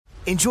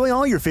Enjoy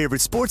all your favorite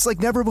sports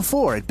like never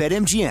before at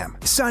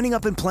BetMGM. Signing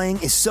up and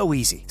playing is so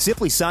easy.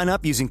 Simply sign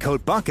up using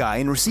code Buckeye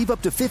and receive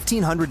up to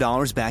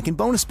 $1,500 back in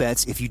bonus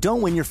bets if you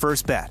don't win your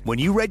first bet. When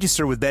you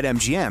register with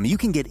BetMGM, you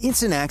can get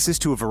instant access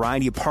to a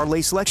variety of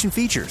parlay selection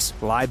features,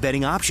 live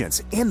betting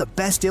options, and the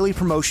best daily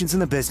promotions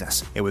in the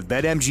business. And with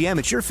BetMGM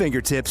at your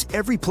fingertips,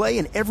 every play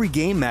and every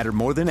game matter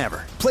more than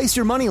ever. Place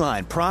your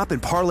moneyline, prop,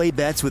 and parlay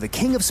bets with the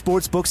king of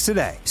sportsbooks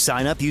today.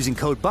 Sign up using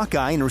code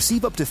Buckeye and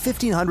receive up to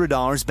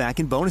 $1,500 back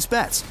in bonus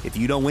bets if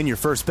you don't win your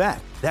first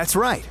bet. That's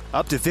right,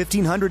 up to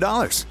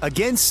 $1,500.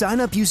 Again, sign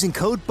up using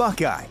code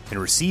Buckeye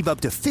and receive up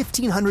to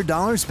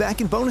 $1,500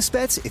 back in bonus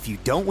bets if you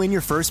don't win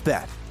your first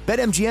bet.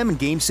 BetMGM and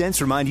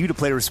GameSense remind you to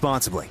play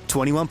responsibly.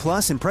 21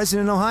 plus and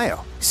present in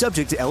Ohio.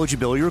 Subject to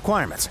eligibility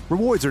requirements.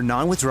 Rewards are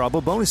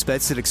non-withdrawable bonus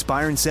bets that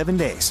expire in 7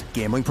 days.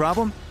 Gambling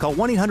problem? Call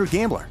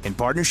 1-800-GAMBLER in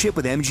partnership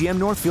with MGM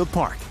Northfield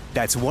Park.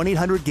 That's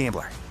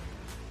 1-800-GAMBLER.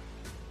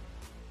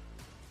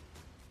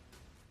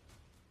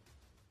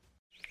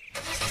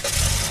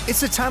 It's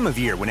the time of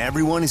year when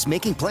everyone is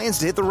making plans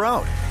to hit the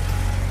road.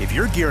 If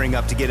you're gearing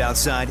up to get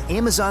outside,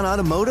 Amazon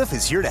Automotive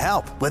is here to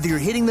help. Whether you're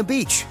hitting the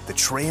beach, the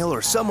trail,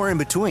 or somewhere in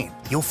between,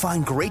 you'll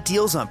find great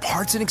deals on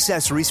parts and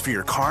accessories for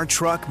your car,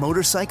 truck,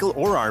 motorcycle,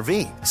 or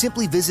RV.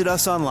 Simply visit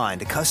us online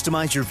to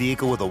customize your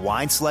vehicle with a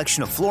wide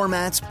selection of floor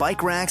mats,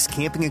 bike racks,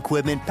 camping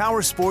equipment,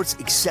 power sports,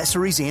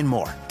 accessories, and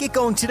more. Get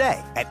going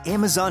today at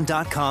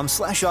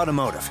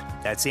Amazon.com/automotive.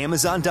 That's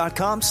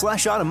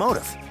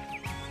Amazon.com/automotive.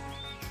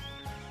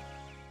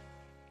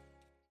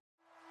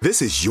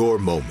 This is your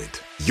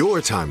moment, your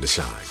time to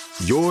shine,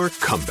 your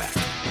comeback.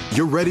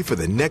 You're ready for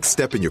the next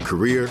step in your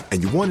career,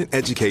 and you want an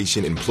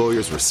education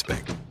employers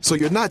respect. So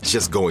you're not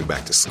just going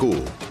back to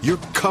school, you're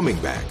coming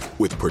back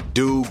with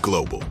Purdue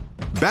Global.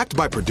 Backed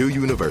by Purdue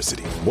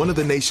University, one of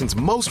the nation's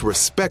most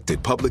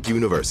respected public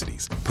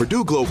universities,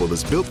 Purdue Global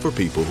is built for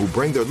people who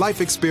bring their life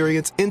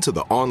experience into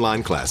the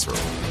online classroom.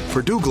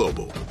 Purdue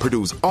Global,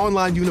 Purdue's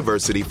online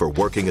university for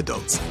working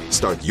adults.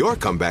 Start your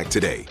comeback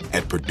today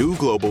at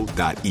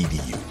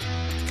purdueglobal.edu.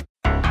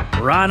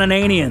 Ron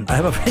Ananian. I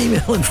have an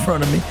email in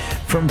front of me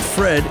from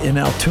Fred in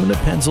Altoona,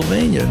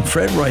 Pennsylvania. And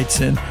Fred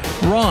writes in,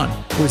 Ron,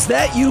 was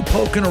that you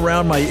poking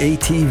around my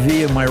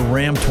ATV and my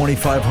Ram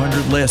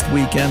 2500 last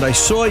weekend? I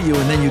saw you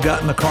and then you got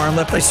in the car and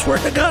left. I swear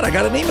to God, I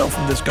got an email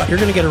from this guy. You're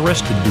going to get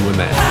arrested doing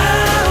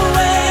that.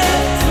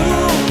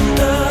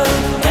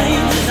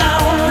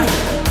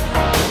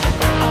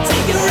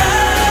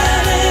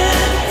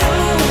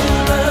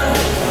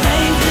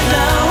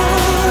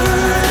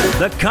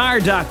 The Car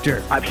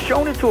Doctor. I've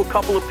shown it to a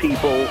couple of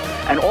people,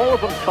 and all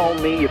of them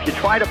told me if you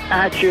try to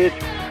patch it,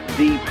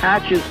 the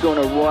patch is going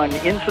to run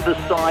into the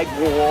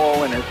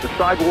sidewall, and as the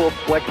sidewall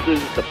flexes,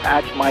 the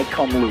patch might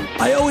come loose.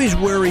 I always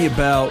worry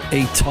about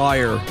a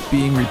tire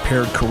being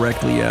repaired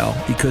correctly, Al,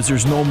 because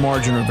there's no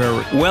margin of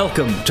error.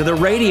 Welcome to the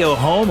radio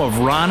home of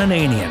Ron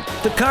Ananian,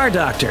 the Car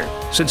Doctor.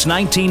 Since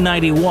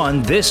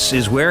 1991, this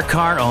is where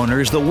car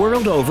owners the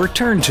world over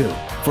turn to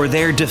for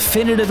their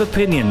definitive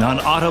opinion on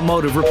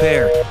automotive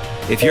repair.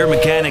 If your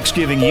mechanic's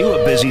giving you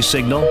a busy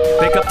signal,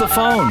 pick up the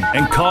phone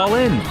and call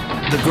in.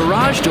 The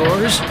garage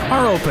doors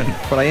are open.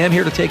 But I am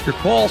here to take your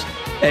calls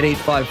at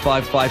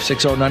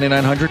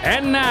 855-560-9900.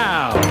 And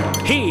now,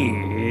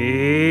 here's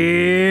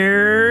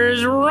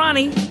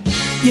Ronnie.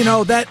 You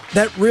know, that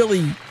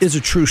really is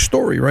a true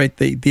story, right?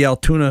 The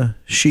Altoona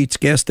Sheetz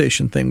gas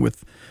station thing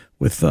with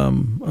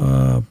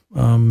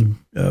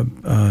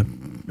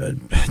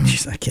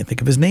geez, I can't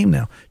think of his name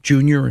now.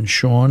 Junior and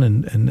Sean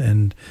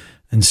and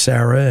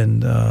Sarah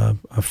and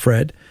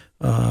Fred.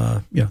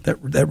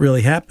 That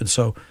really happened.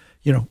 So,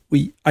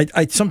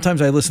 I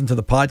sometimes I listen to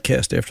the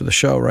podcast after the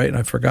show, right? And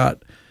I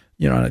forgot,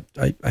 I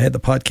had the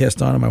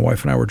podcast on, and my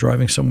wife and I were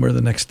driving somewhere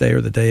the next day or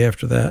the day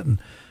after that,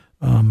 and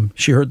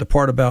she heard the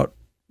part about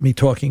me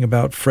talking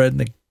about Fred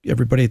and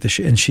everybody at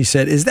the and she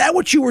said, "Is that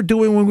what you were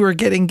doing when we were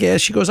getting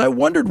gas?" She goes, "I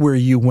wondered where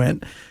you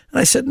went." And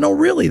I said, "No,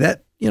 really,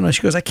 that."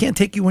 She goes, "I can't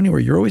take you anywhere.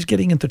 You're always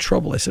getting into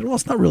trouble." I said, "Well,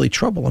 it's not really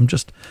trouble. I'm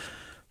just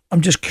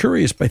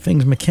curious by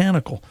things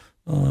mechanical."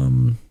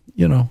 And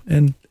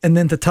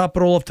then to top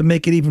it all up, to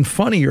make it even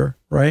funnier,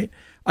 right?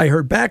 I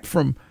heard back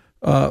from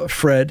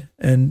Fred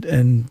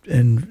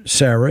and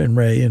Sarah and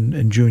Ray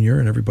and Junior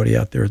and everybody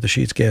out there at the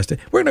Sheetz gas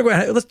station. We're gonna go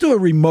ahead. Let's do a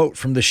remote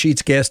from the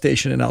Sheetz gas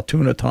station in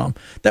Altoona, Tom.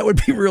 That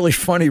would be really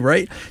funny,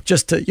 right?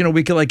 Just to,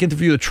 we could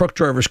interview the truck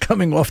drivers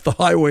coming off the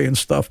highway and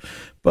stuff.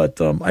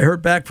 But I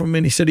heard back from him,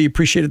 and he said he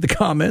appreciated the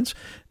comments,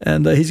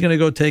 and he's going to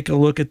go take a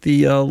look at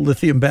the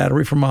lithium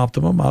battery from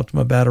Optimum,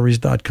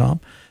 OptimaBatteries.com.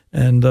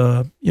 And,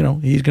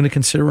 he's going to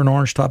consider an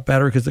orange top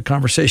battery because the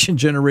conversation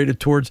generated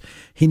towards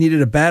he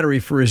needed a battery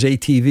for his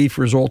ATV,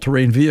 for his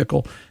all-terrain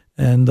vehicle.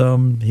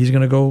 And he's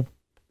going to go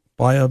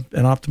buy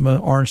an Optima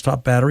orange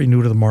top battery,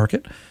 new to the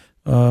market,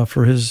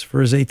 for his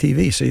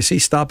ATV. So you see,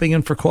 stopping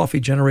in for coffee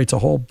generates a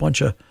whole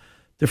bunch of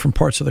different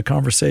parts of the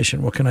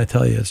conversation. What can I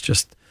tell you? It's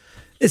just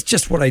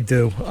what I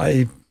do.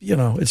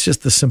 It's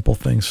just the simple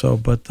thing. So,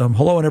 but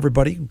hello, and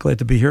everybody. I'm glad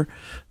to be here.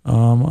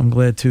 I'm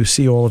glad to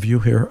see all of you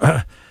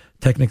here.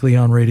 technically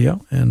on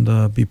radio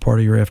and be part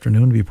of your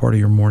afternoon, be part of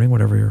your morning,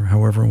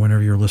 however and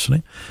whenever you're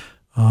listening.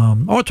 I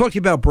want to talk to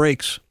you about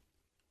brakes.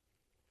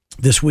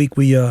 This week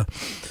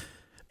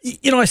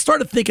I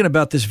started thinking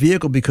about this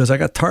vehicle because I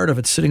got tired of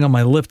it sitting on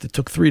my lift. It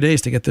took 3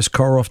 days to get this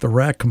car off the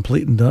rack,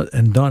 complete and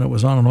done. It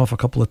was on and off a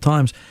couple of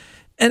times,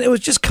 and it was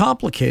just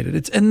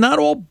complicated. And not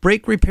all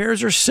brake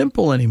repairs are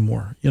simple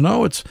anymore.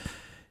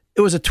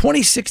 It was a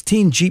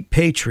 2016 Jeep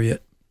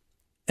Patriot.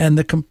 And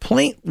the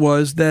complaint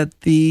was that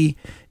it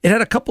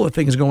had a couple of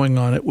things going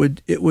on. It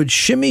would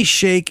shimmy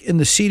shake in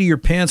the seat of your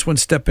pants when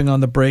stepping on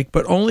the brake,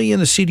 but only in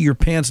the seat of your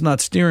pants,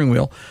 not steering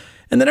wheel.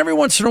 And then every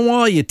once in a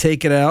while you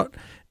take it out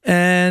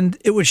and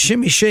it would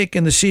shimmy shake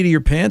in the seat of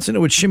your pants and it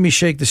would shimmy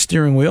shake the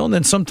steering wheel. And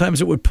then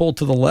sometimes it would pull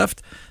to the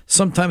left.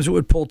 Sometimes it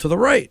would pull to the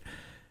right.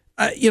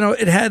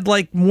 It had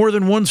like more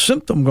than one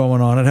symptom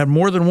going on. It had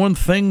more than one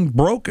thing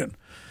broken.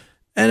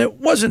 And it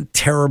wasn't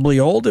terribly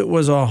old. It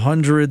was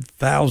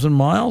 100,000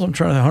 miles.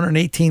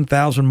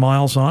 118,000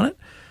 miles on it.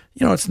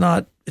 It's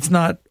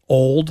not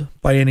old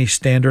by any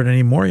standard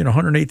anymore.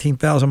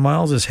 118,000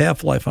 miles is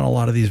half-life on a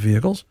lot of these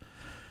vehicles.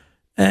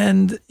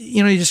 And,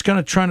 you're just kind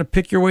of trying to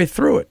pick your way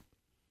through it.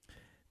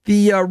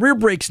 The rear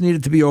brakes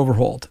needed to be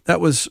overhauled. That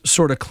was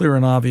sort of clear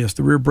and obvious.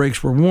 The rear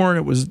brakes were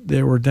worn.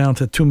 They were down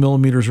to 2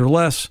 millimeters or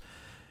less.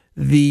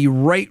 The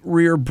right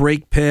rear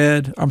brake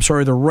caliper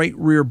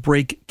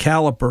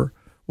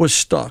was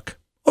stuck.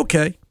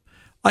 Okay,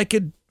 I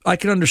could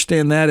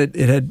understand that.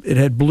 It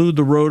had blued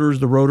the rotors.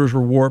 The rotors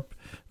were warped.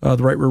 The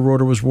right rear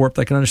rotor was warped.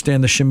 I can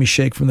understand the shimmy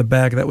shake from the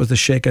back. That was the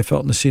shake I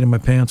felt in the seat of my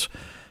pants.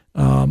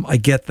 I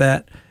get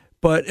that,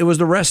 but it was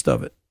the rest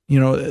of it.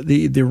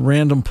 The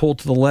random pull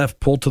to the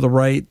left, pull to the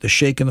right, the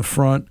shake in the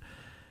front.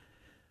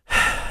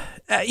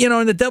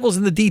 And the devil's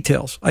in the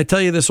details. I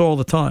tell you this all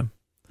the time.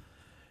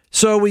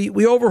 So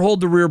we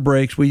overhauled the rear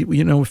brakes. We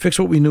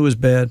fixed what we knew was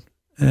bad.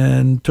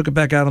 And took it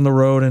back out on the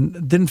road and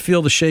didn't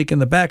feel the shake in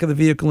the back of the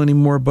vehicle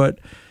anymore. But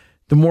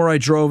the more I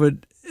drove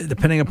it,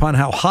 depending upon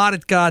how hot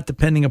it got,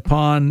 depending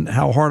upon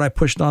how hard I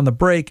pushed on the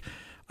brake,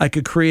 I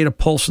could create a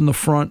pulse in the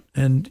front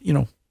and,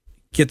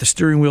 get the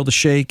steering wheel to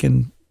shake.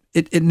 And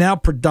it now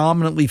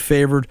predominantly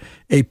favored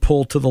a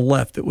pull to the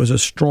left. It was a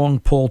strong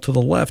pull to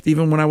the left.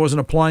 Even when I wasn't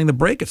applying the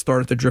brake, it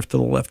started to drift to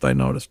the left, I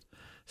noticed. I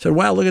said,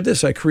 wow, look at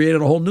this. I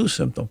created a whole new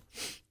symptom.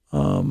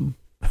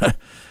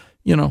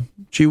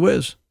 Gee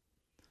whiz.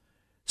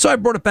 So I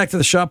brought it back to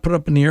the shop, put it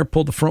up in the air,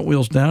 pulled the front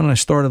wheels down, and I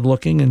started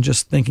looking and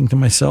just thinking to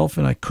myself,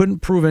 and I couldn't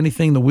prove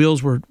anything. The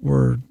wheels were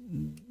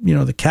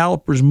the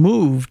calipers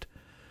moved,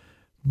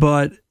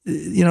 but,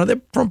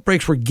 the front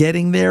brakes were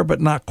getting there,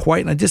 but not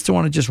quite. And I just didn't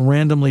want to just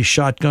randomly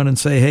shotgun and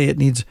say, hey, it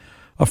needs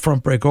a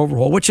front brake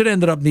overhaul, which it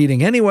ended up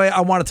needing. Anyway,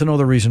 I wanted to know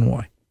the reason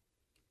why.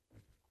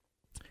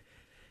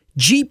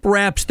 Jeep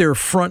wraps their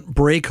front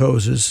brake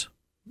hoses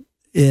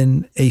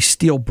in a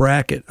steel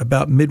bracket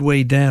about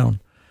midway down.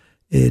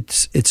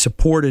 It's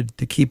supported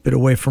to keep it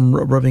away from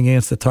rubbing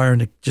against the tire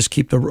and to just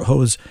keep the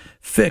hose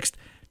fixed.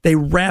 They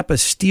wrap a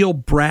steel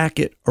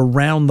bracket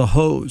around the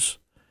hose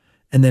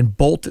and then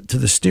bolt it to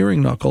the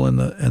steering knuckle and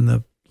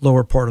the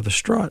lower part of the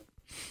strut.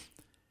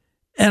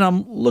 And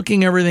I'm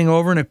looking everything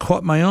over, and it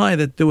caught my eye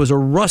that there was a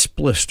rust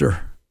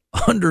blister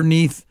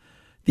underneath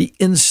the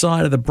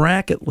inside of the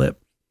bracket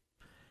lip.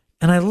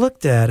 And I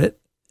looked at it,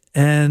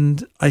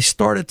 and I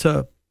started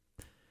to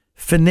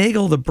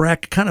finagle the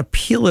bracket, kind of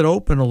peel it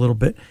open a little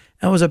bit.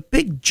 And it was a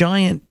big,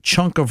 giant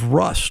chunk of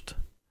rust.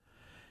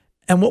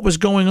 And what was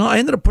going on, I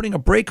ended up putting a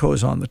brake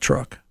hose on the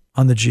truck,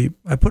 on the Jeep.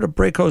 I put a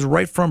brake hose,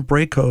 right front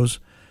brake hose.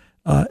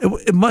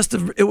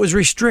 It was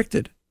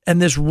restricted.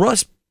 And this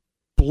rust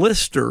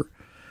blister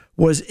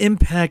was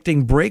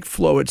impacting brake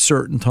flow at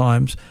certain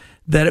times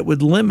that it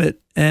would limit,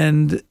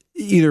 and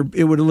either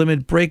it would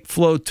limit brake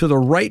flow to the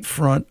right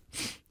front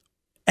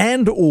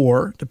and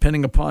or,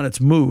 depending upon its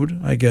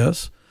mood, I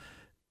guess,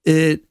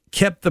 it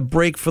kept the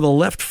brake for the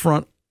left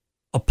front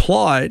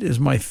applied, is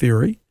my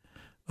theory,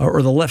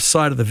 or the left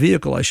side of the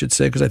vehicle, I should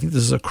say, because I think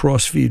this is a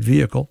cross-feed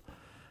vehicle,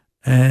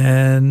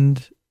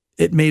 and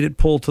it made it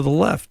pull to the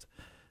left.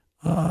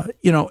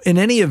 In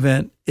any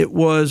event, it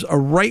was a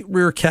right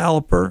rear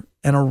caliper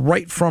and a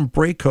right front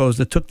brake hose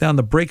that took down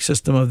the brake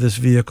system of this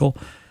vehicle.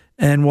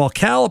 And while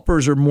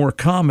calipers are more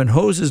common,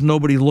 hoses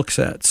nobody looks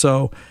at.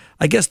 So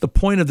I guess the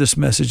point of this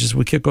message as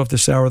we kick off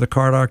this hour of the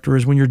Car Doctor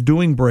is when you're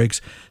doing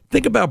brakes,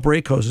 think about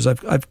brake hoses.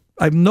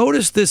 I've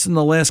noticed this in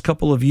the last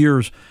couple of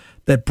years,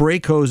 that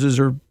brake hoses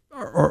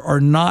are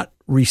not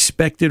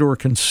respected or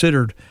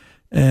considered.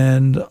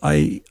 And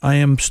I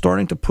am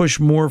starting to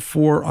push more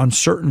for, on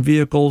certain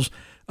vehicles,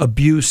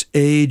 abuse,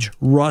 age,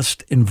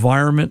 rust,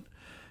 environment.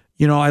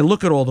 I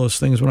look at all those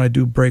things when I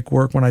do brake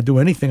work, when I do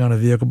anything on a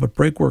vehicle, but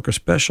brake work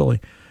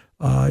especially.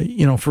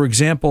 For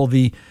example,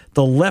 the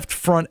left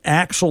front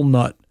axle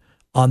nut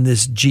on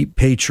this Jeep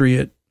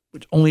Patriot,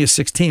 which only is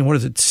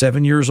 16,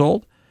 7 years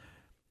old?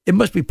 It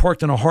must be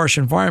parked in a harsh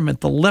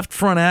environment. The left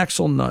front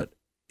axle nut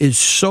is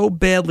so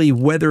badly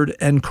weathered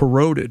and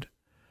corroded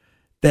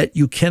that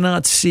you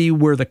cannot see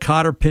where the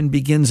cotter pin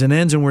begins and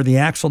ends and where the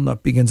axle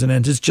nut begins and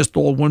ends. It's just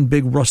all one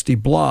big rusty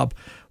blob.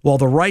 while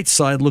the right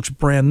side looks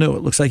brand new.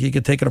 It looks like you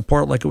could take it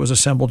apart like it was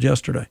assembled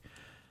yesterday.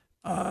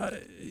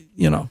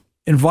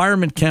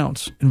 Environment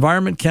counts.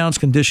 Environment counts,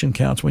 condition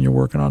counts when you're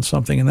working on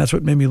something, and that's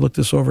what made me look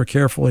this over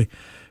carefully,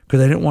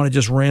 because I didn't want to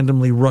just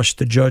randomly rush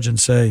to judge and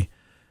say,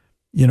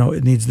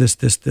 it needs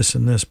this,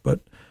 and this.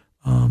 But,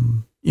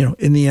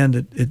 in the end,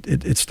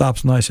 it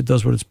stops nice. It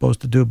does what it's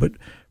supposed to do. But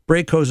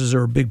brake hoses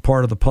are a big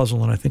part of the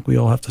puzzle, and I think we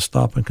all have to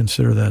stop and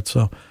consider that.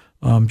 So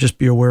just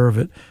be aware of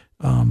it.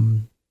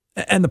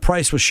 And the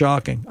price was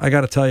shocking. I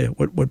got to tell you,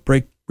 what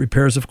brake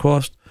repairs have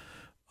cost,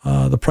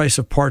 the price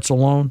of parts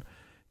alone,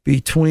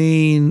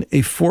 between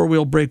a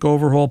four-wheel brake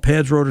overhaul,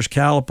 pads, rotors,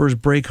 calipers,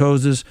 brake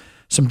hoses,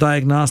 some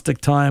diagnostic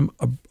time,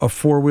 a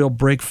four-wheel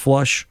brake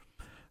flush,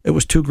 it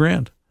was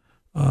 $2,000.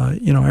 I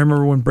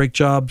remember when brake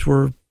jobs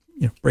were,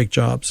 brake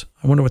jobs.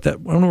 I wonder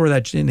where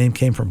that name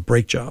came from,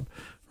 brake job,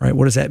 right?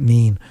 What does that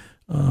mean?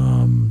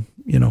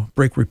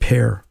 Brake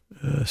repair.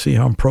 See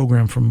how I'm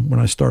programmed from when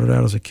I started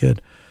out as a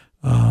kid.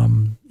 I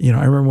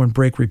remember when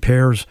brake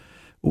repairs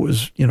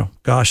was, they were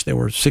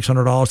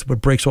 $600 to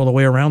put brakes all the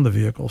way around the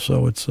vehicle.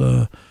 So it's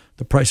the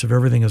price of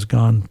everything has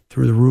gone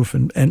through the roof.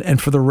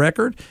 And for the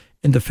record,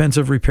 in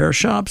defensive repair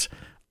shops,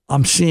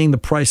 I'm seeing the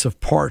price of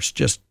parts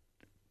just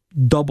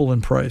double in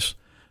price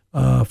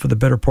for the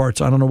better parts.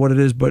 I don't know what it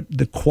is, but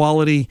the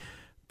quality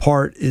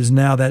part is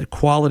now, that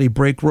quality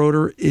brake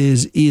rotor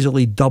is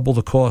easily double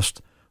the cost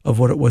of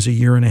what it was a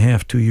year and a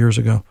half, 2 years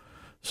ago.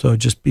 So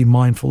just be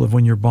mindful of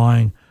when you're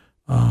buying,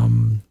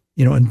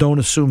 and don't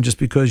assume just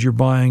because you're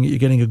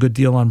getting a good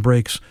deal on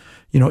brakes.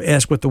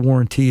 Ask what the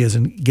warranty is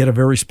and get a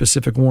very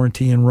specific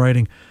warranty in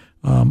writing.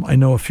 I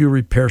know a few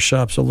repair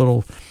shops a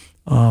little,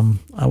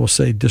 I will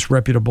say,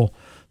 disreputable.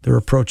 Their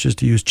approach is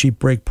to use cheap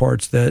brake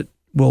parts that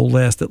will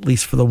last at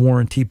least for the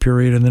warranty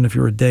period, and then if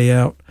you're a day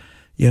out,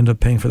 you end up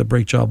paying for the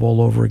brake job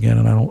all over again.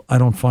 And I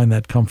don't find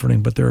that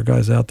comforting. But there are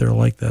guys out there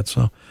like that,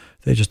 so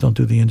they just don't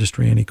do the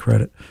industry any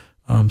credit.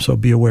 So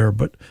be aware,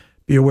 but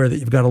be aware that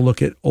you've got to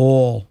look at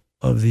all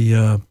of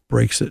the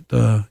brakes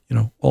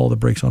all the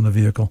brakes on the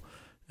vehicle,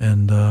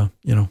 and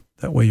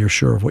that way you're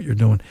sure of what you're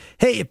doing.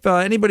 Hey, if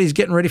anybody's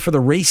getting ready for the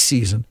race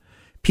season,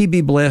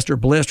 PB Blaster,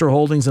 Blaster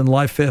Holdings, and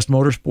Live Fast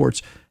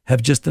Motorsports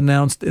have just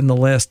announced in the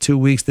last 2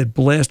 weeks that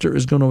Blaster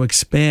is going to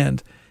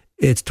expand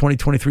its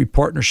 2023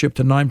 partnership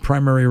to 9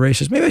 primary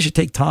races. Maybe I should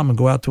take Tom and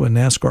go out to a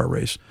NASCAR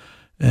race.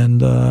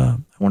 And I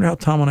wonder how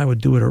Tom and I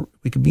would do it, or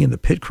we could be in the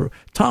pit crew.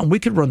 Tom, we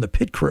could run the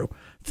pit crew.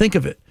 Think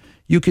of it.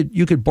 You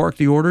could bark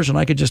the orders, and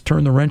I could just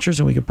turn the wrenches,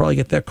 and we could probably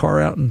get that car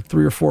out in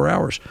 3 or 4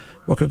 hours.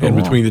 What could go wrong?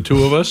 And between the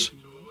two of us,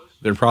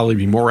 there'd probably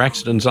be more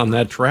accidents on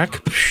that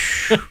track.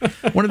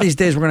 One of these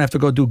days, we're going to have to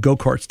go do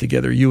go-karts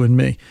together, you and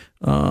me.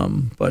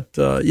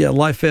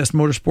 Live Fast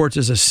Motorsports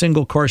is a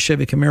single-car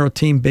Chevy Camaro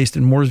team based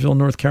in Mooresville,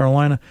 North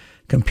Carolina,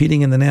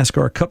 competing in the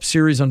NASCAR Cup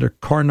Series under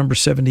car number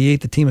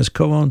 78. The team is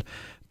co-owned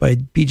by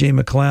B.J.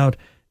 McLeod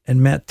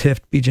and Matt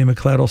Tift. B.J.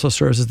 McLeod also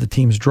serves as the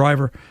team's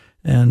driver,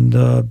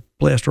 and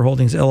Blaster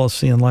Holdings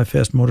LLC and Live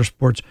Fast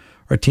Motorsports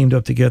are teamed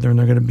up together, and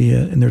they're going to be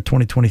in their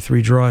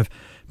 2023 drive,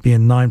 be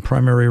in 9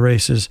 primary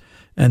races,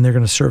 and they're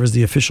going to serve as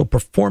the official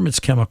performance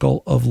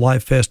chemical of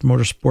Live Fast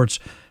Motorsports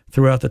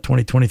throughout the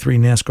 2023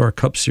 NASCAR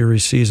Cup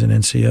Series season,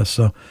 NCS.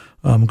 So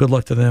good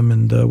luck to them,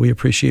 and we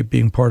appreciate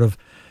being part of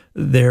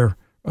their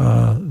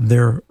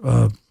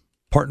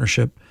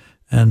partnership,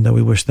 and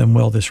we wish them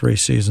well this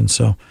race season.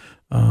 So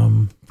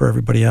for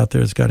everybody out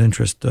there that's got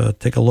interest,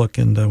 take a look,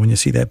 and when you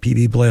see that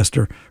PB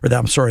Blaster,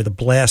 the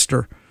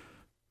Blaster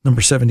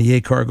number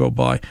 78 car go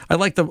by, I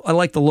like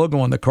the logo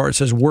on the car. It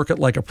says "Work it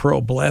like a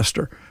pro,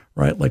 Blaster,"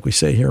 right? Like we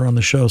say here on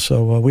the show.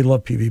 So we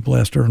love PB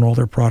Blaster and all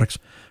their products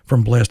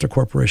from Blaster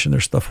Corporation. Their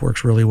stuff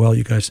works really well.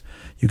 You guys,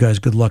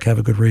 good luck. Have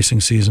a good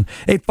racing season.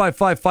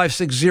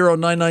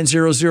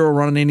 855-560-9900.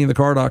 Ron Ananian, the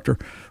Car Doctor.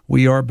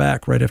 We are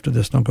back right after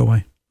this. Don't go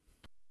away.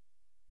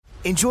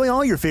 Enjoy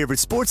all your favorite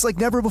sports like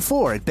never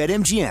before at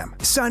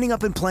BetMGM. Signing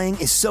up and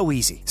playing is so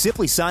easy.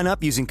 Simply sign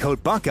up using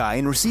code Buckeye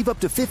and receive up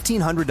to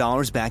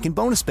 $1,500 back in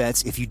bonus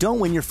bets if you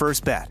don't win your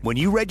first bet. When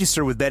you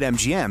register with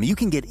BetMGM, you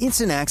can get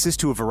instant access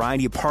to a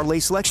variety of parlay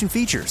selection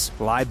features,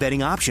 live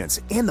betting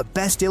options, and the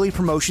best daily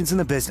promotions in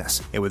the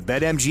business. And with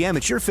BetMGM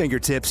at your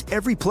fingertips,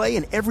 every play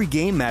and every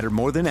game matter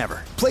more than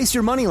ever. Place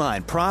your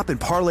moneyline, prop, and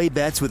parlay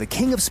bets with the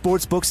king of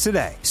sportsbooks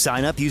today.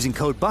 Sign up using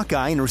code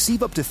Buckeye and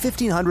receive up to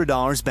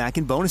 $1,500 back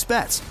in bonus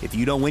bets if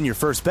you don't win your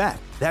first bet.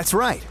 That's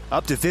right,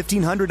 up to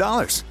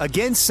 $1,500.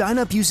 Again, sign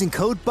up using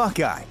code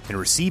Buckeye and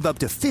receive up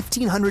to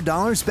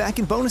 $1,500 back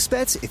in bonus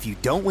bets if you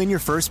don't win your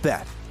first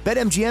bet.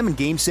 BetMGM and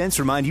GameSense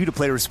remind you to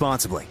play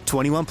responsibly.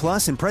 21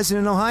 plus and present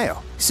in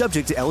Ohio.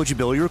 Subject to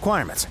eligibility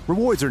requirements.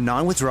 Rewards are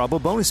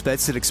non-withdrawable bonus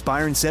bets that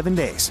expire in 7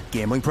 days.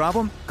 Gambling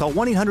problem? Call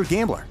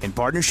 1-800-GAMBLER in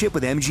partnership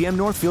with MGM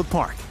Northfield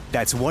Park.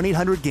 That's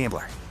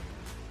 1-800-GAMBLER.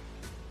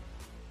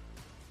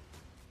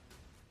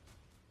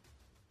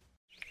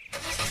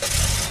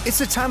 It's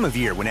the time of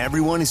year when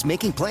everyone is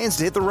making plans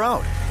to hit the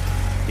road.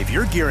 If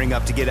you're gearing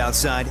up to get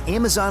outside,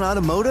 Amazon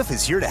Automotive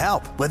is here to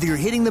help. Whether you're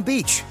hitting the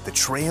beach, the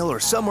trail, or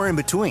somewhere in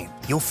between,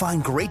 you'll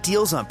find great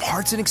deals on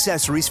parts and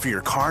accessories for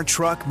your car,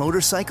 truck,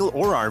 motorcycle,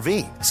 or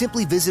RV.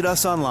 Simply visit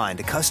us online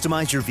to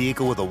customize your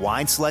vehicle with a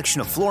wide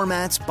selection of floor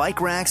mats, bike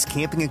racks,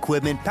 camping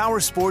equipment, power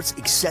sports,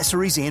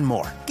 accessories, and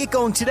more. Get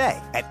going today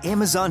at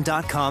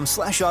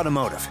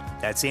Amazon.com/automotive.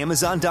 That's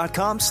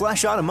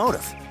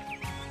Amazon.com/automotive.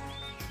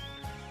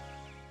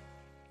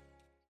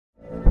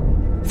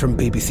 From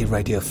BBC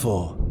Radio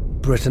 4,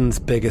 Britain's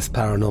biggest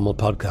paranormal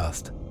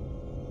podcast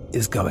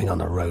is going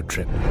on a road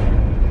trip.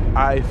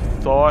 I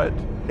thought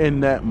in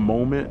that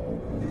moment,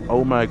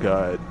 oh my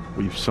God,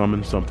 we've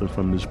summoned something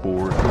from this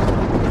board.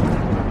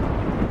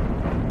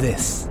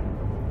 This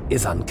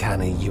is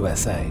Uncanny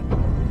USA.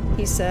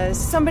 He says,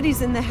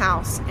 somebody's in the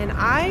house, and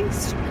I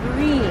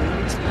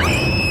screamed.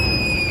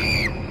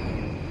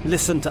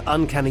 Listen to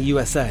Uncanny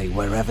USA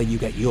wherever you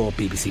get your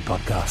BBC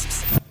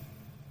podcasts,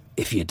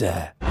 if you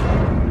dare.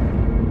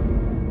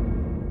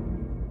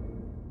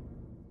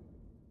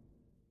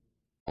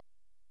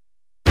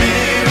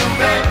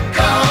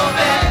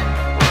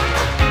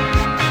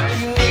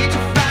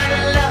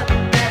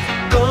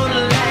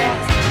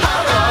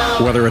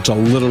 Whether it's a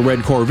little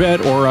red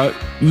Corvette or a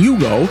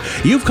Yugo,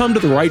 you've come to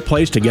the right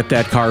place to get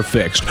that car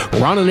fixed.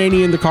 Ron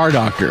Ananian, the Car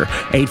Doctor,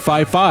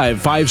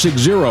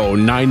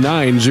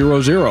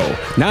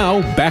 855-560-9900. Now,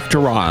 back to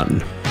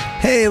Ron.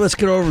 Hey, let's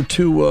get over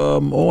to,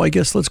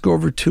 let's go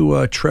over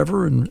to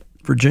Trevor in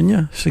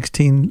Virginia,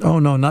 16. Oh,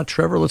 no, not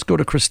Trevor. Let's go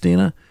to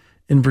Christina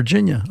in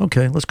Virginia.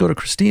 Okay, let's go to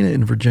Christina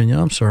in Virginia.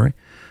 I'm sorry.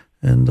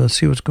 And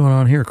see what's going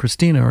on here.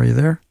 Christina, are you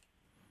there?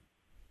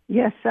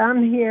 Yes,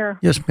 I'm here.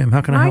 Yes, ma'am.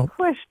 How can I help?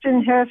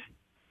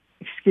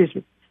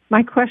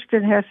 My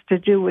question has to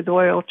do with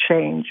oil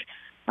change.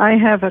 I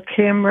have a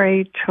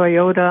Camry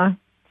Toyota,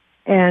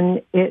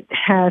 and it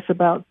has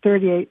about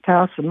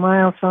 38,000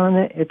 miles on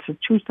it. It's a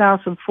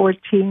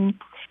 2014.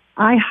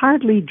 I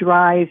hardly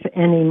drive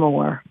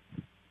anymore.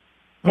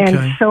 Okay.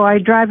 And so I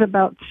drive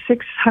about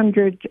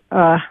 600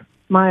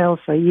 miles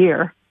a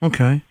year.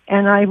 Okay.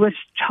 And I was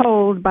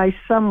told by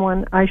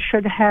someone I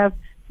should have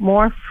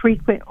more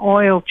frequent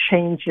oil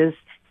changes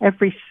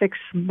every 6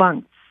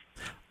 months.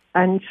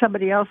 And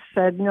somebody else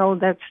said, no,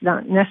 that's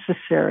not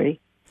necessary.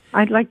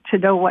 I'd like to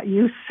know what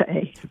you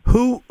say.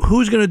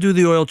 Who's going to do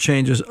the oil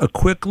changes, a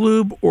quick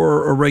lube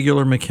or a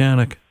regular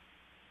mechanic?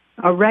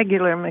 A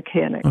regular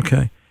mechanic.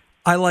 Okay.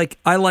 I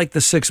like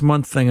the 6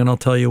 month thing, and I'll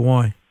tell you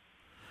why.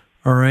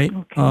 All right.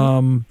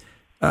 Okay.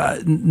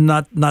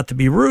 Not to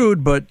be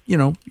rude, but you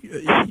know,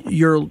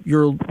 you're a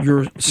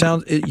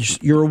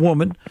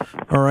woman.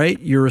 All right.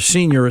 You're a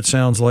senior. It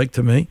sounds like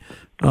to me.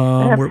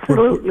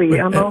 Absolutely.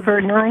 I'm over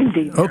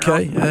 90 now.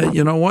 Okay.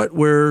 You know what?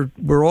 We're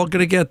all going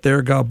to get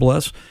there. God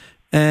bless.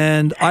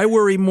 And I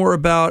worry more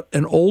about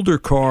an older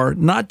car,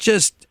 not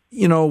just,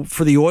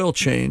 for the oil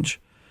change,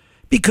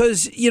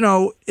 because,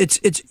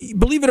 it's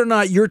believe it or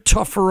not, you're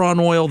tougher on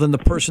oil than the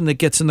person that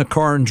gets in the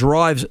car and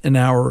drives an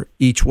hour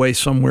each way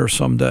somewhere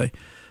someday.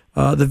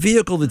 The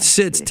vehicle that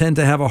sits tend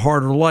to have a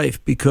harder life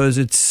because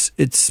it's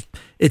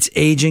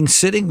aging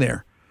sitting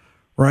there.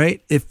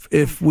 Right?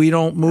 If we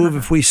don't move,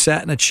 if we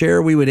sat in a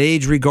chair, we would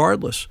age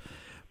regardless.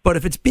 But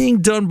if it's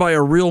being done by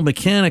a real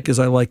mechanic, as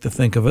I like to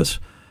think of us,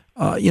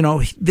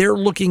 they're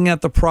looking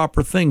at the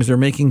proper things. They're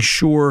making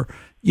sure,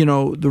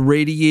 the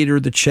radiator,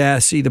 the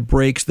chassis, the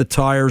brakes, the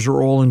tires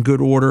are all in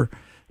good order,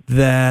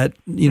 that,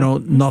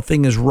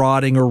 nothing is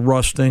rotting or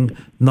rusting,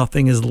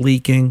 nothing is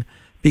leaking.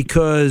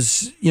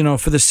 Because,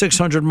 for the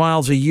 600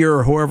 miles a year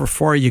or however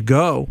far you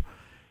go,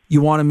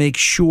 you want to make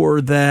sure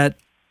that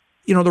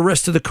the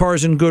rest of the car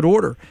is in good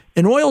order.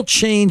 An oil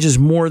change is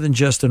more than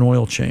just an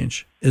oil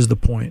change, is the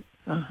point.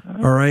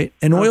 Uh-huh. All right?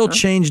 An oil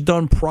change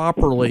done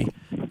properly,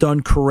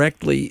 done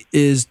correctly,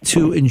 is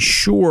to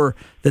ensure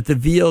that the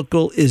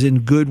vehicle is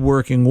in good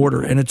working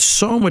order. And it's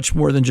so much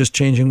more than just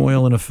changing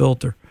oil in a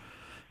filter.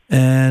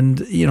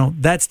 And,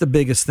 that's the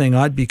biggest thing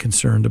I'd be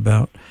concerned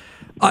about.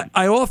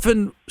 I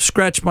often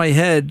scratch my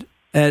head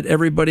at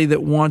everybody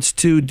that wants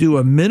to do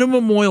a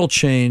minimum oil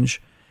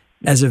change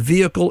as a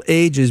vehicle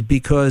ages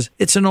because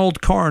it's an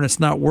old car and it's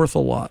not worth a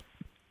lot.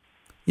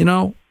 It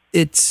only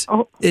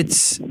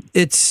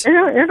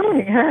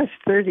has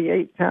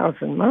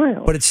 38,000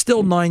 miles, but it's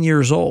still 9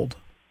 years old,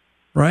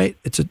 right?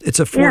 It is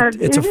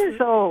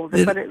old,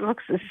 but it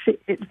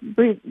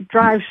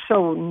drives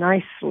so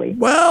nicely.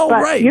 Well,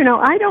 but, right.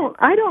 I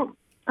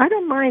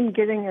don't mind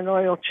getting an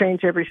oil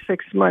change every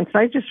 6 months.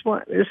 I just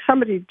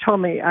somebody told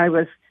me I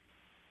was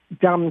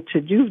dumb to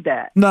do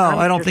that. No,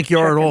 I don't think you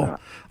are at all.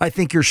 I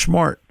think you're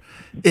smart.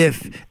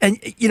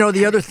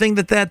 The other thing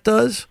that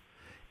does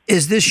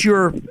is this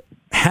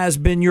has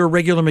been your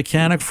regular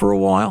mechanic for a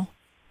while?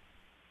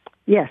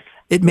 Yes.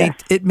 It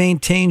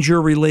maintains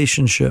your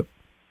relationship,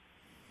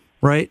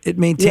 right? It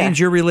maintains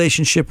your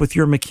relationship with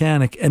your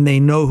mechanic, and they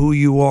know who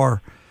you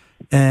are.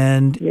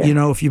 And,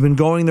 if you've been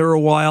going there a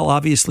while,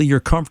 obviously you're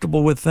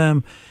comfortable with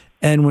them.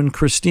 And when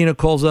Christina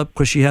calls up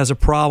because she has a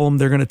problem,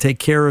 they're going to take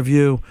care of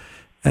you.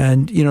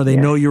 And, they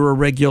know you're a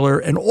regular.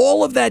 And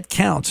all of that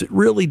counts. It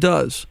really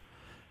does.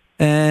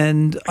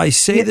 And I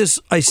say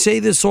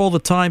this all the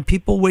time.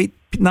 People wait,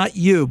 not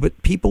you,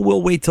 but people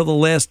will wait till the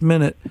last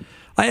minute.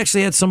 I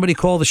actually had somebody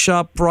call the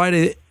shop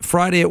Friday at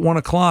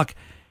 1:00.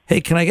 Hey,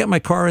 can I get my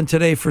car in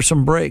today for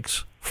some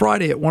brakes?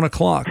 Friday at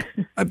 1:00.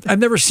 I've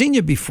never seen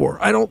you before.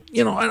 I don't.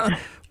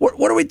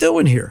 What are we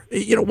doing here?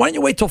 Why don't you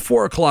wait till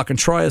 4:00 and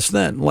try us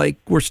then? Like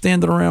we're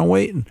standing around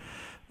waiting.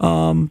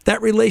 That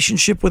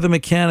relationship with a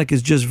mechanic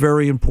is just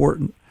very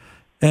important.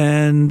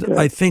 And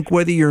I think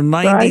whether you're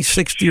 90,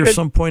 60, or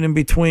some point in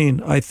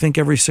between, I think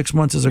every 6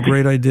 months is a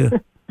great idea.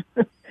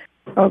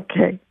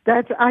 Okay.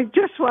 I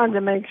just wanted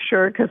to make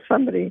sure because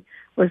somebody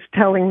was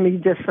telling me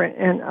different,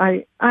 and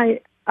I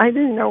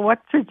didn't know what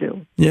to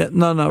do. Yeah,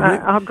 no.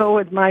 I'll go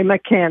with my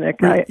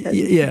mechanic.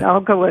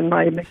 I'll go with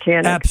my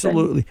mechanic.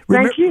 Absolutely.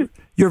 Thank you.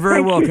 You're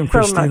very welcome, so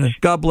Christina. much.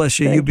 God bless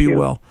you. You be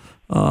well.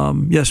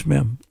 Yes,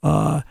 ma'am.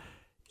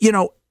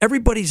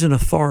 Everybody's an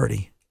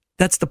authority.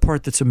 That's the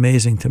part that's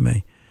amazing to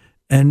me.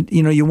 And,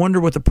 you wonder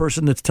what the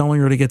person that's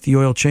telling her to get the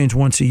oil changed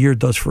once a year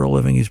does for a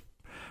living. He's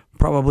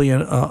probably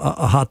a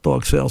hot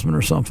dog salesman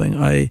or something.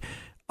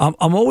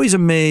 I'm always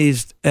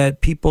amazed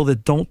at people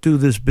that don't do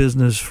this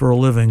business for a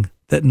living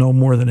that know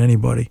more than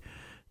anybody.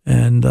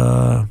 And,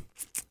 I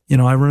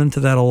run into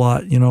that a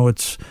lot.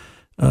 It's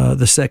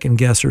the second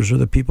guessers or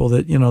the people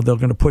that, they're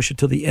going to push it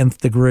to the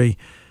nth degree.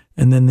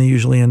 And then they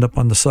usually end up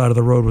on the side of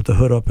the road with the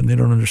hood up and they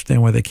don't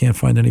understand why they can't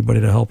find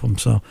anybody to help them.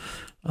 So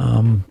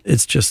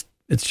it's just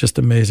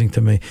amazing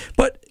to me.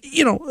 But,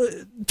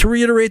 to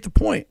reiterate the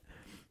point,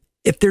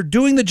 if they're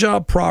doing the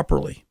job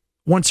properly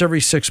once every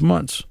 6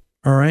 months,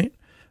 all right,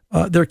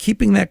 they're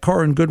keeping that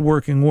car in good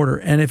working order.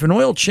 And if an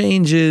oil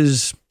change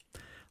is,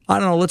 I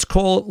don't know, let's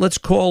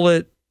call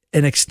it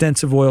an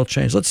extensive oil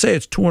change. Let's say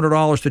it's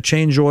 $200 to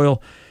change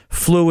oil,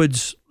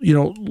 fluids,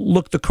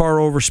 look the car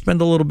over, spend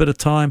a little bit of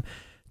time.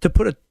 To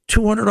put a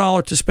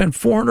 $200 to spend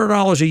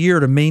 $400 a year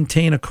to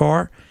maintain a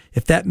car,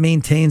 if that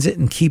maintains it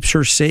and keeps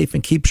her safe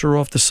and keeps her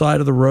off the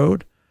side of the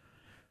road,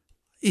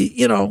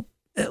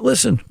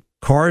 listen,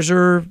 cars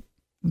are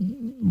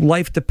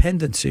life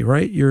dependency,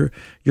 right? You're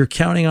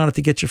counting on it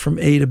to get you from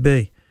A to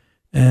B.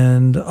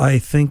 And I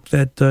think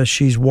that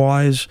she's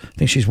wise. I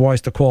think she's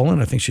wise to call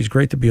in. I think she's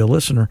great to be a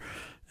listener.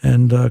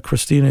 And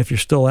Christina, if you're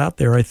still out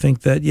there, I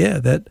think that,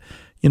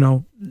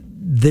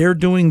 they're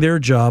doing their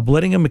job,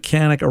 letting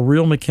a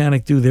real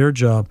mechanic do their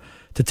job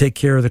to take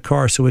care of the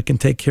car so it can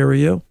take care of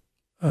you.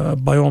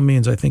 By all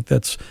means, I think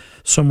that's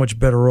so much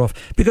better off.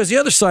 Because the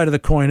other side of the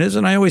coin is,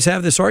 and I always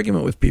have this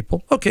argument with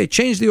people, okay,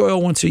 change the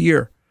oil once a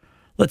year.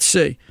 Let's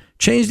see.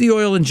 Change the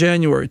oil in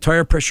January.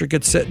 Tire pressure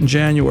gets set in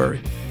January.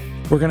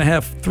 We're going to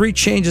have 3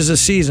 changes of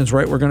seasons,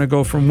 right? We're going to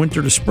go from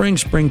winter to spring,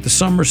 spring to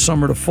summer,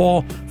 summer to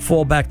fall,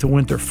 fall back to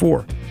winter,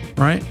 4,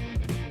 right?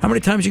 How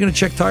many times are you going to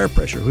check tire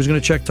pressure? Who's going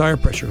to check tire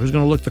pressure? Who's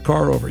going to look the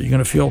car over? You're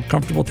going to feel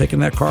comfortable taking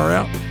that car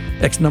out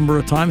X number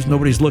of times?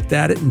 Nobody's looked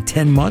at it in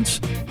 10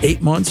 months,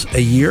 8 months,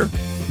 a year?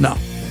 No.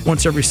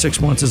 Once every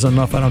 6 months is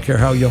enough. I don't care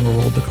how young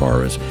or old the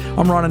car is.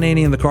 I'm Ron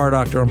Ananian, the Car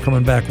Doctor. I'm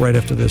coming back right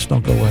after this.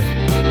 Don't go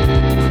away.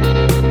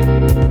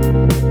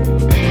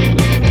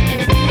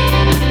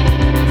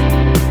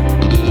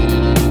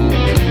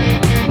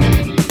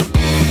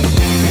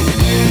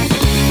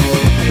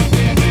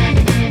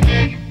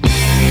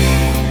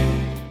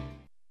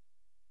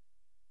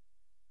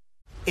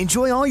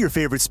 Enjoy all your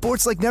favorite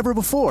sports like never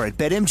before at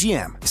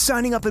BetMGM.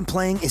 Signing up and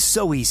playing is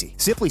so easy.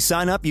 Simply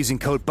sign up using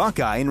code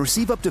Buckeye and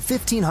receive up to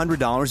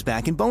 $1,500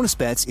 back in bonus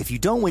bets if you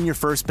don't win your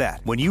first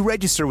bet. When you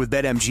register with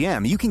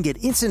BetMGM, you can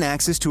get instant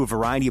access to a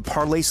variety of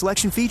parlay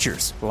selection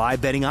features,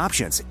 live betting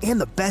options, and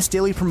the best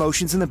daily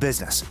promotions in the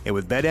business. And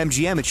with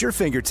BetMGM at your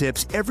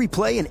fingertips, every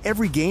play and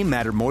every game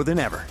matter more than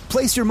ever.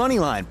 Place your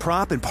moneyline,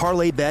 prop, and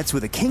parlay bets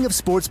with the king of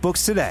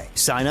sportsbooks today.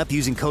 Sign up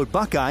using code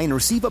Buckeye and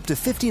receive up to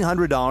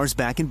 $1,500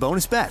 back in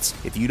bonus bets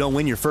if you don't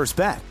win your first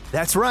bet.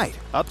 That's right,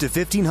 up to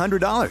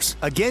 $1,500.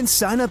 Again,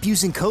 sign up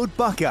using code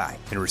Buckeye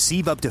and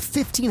receive up to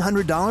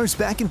 $1,500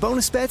 back in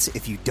bonus bets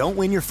if you don't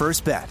win your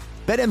first bet.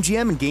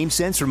 BetMGM and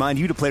GameSense remind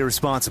you to play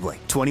responsibly.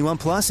 21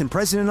 plus and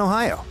present in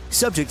Ohio.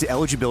 Subject to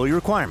eligibility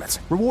requirements.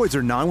 Rewards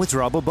are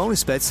non-withdrawable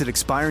bonus bets that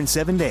expire in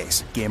 7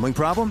 days. Gambling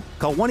problem?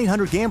 Call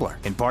 1-800-GAMBLER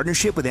in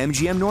partnership with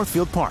MGM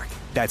Northfield Park.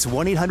 That's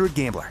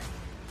 1-800-GAMBLER.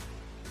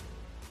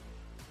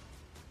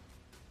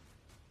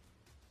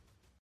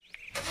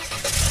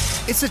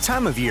 It's the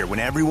time of year when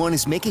everyone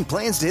is making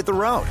plans to hit the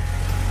road.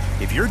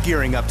 If you're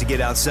gearing up to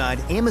get outside,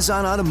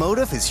 Amazon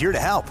Automotive is here to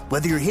help.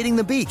 Whether you're hitting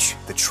the beach,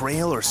 the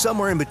trail, or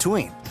somewhere in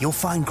between, you'll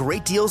find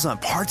great deals on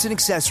parts and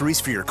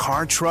accessories for your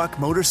car, truck,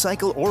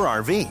 motorcycle, or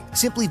RV.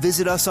 Simply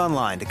visit us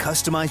online to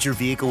customize your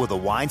vehicle with a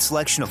wide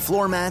selection of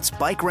floor mats,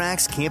 bike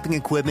racks, camping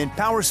equipment,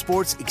 power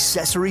sports,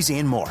 accessories,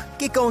 and more.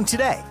 Get going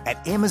today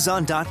at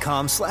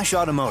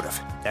Amazon.com/automotive.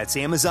 That's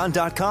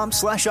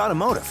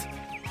Amazon.com/automotive.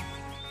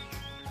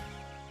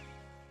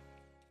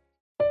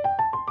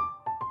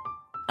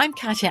 I'm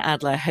Katya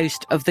Adler,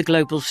 host of The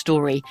Global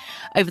Story.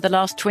 Over the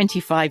last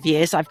 25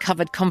 years, I've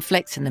covered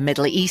conflicts in the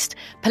Middle East,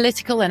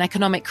 political and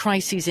economic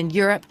crises in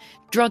Europe,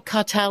 drug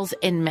cartels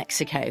in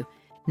Mexico.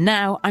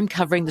 Now I'm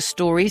covering the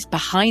stories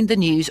behind the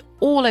news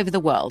all over the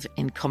world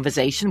in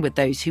conversation with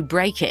those who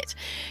break it.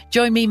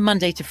 Join me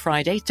Monday to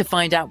Friday to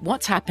find out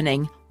what's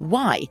happening,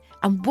 why,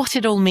 and what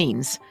it all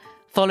means.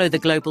 Follow The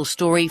Global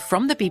Story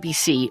from the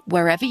BBC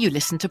wherever you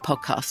listen to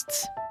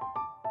podcasts.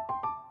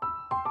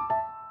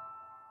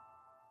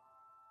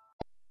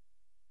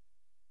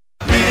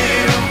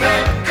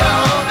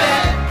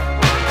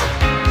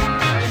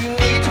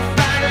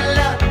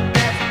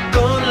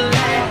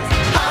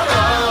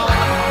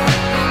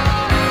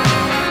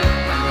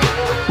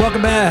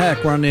 Welcome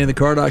back. Ron Ananian, the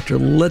Car Doctor.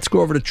 Let's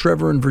go over to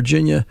Trevor in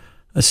Virginia,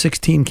 a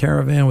 16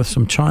 Caravan with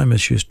some chime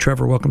issues.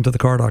 Trevor, welcome to the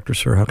Car Doctor,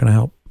 sir. How can I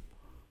help?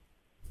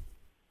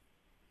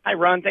 Hi,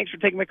 Ron. Thanks for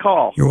taking my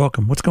call. You're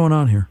welcome. What's going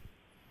on here?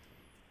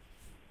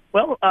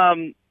 Well,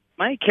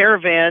 my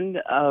Caravan,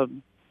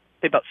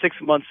 say about 6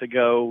 months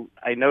ago,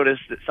 I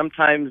noticed that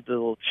sometimes the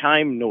little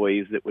chime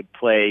noise that would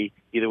play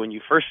either when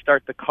you first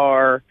start the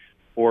car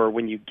or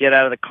when you get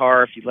out of the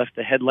car if you left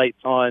the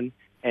headlights on,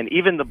 and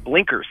even the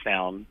blinker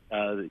sound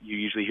that you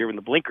usually hear when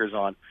the blinker's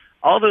on,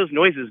 all those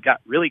noises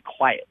got really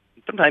quiet.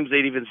 Sometimes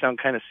they'd even sound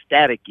kind of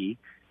staticky,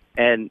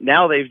 and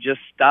now they've just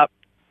stopped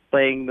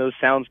playing those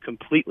sounds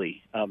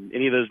completely.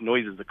 Any of those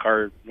noises the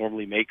car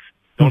normally makes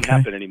don't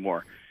happen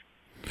anymore.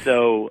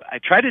 So I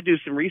tried to do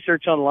some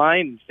research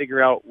online and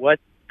figure out what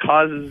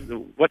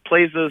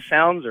plays those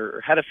sounds or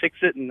how to fix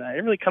it, and I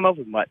didn't really come up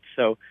with much.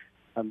 So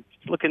I'm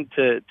just looking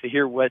to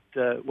hear what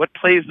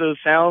plays those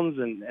sounds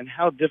and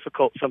how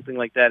difficult something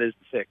like that is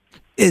to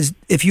fix.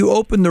 If you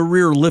open the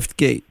rear lift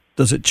gate,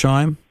 does it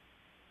chime?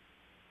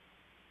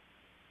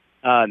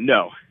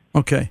 No.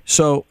 Okay,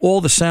 so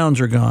all the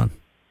sounds are gone.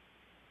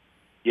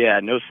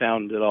 Yeah, no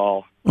sound at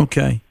all.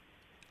 Okay.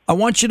 I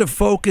want you to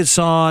focus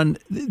on,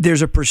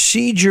 there's a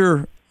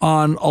procedure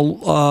on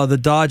the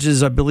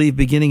Dodges, I believe,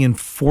 beginning in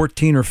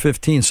 14 or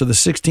 15, so the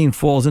 16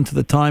 falls into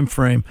the time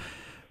frame,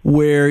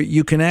 where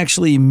you can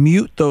actually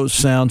mute those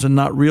sounds and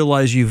not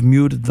realize you've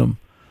muted them.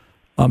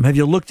 Have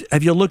you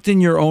looked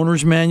in your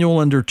owner's manual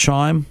under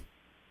chime?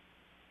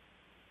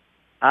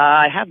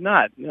 I have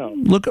not, no.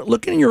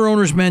 Look in your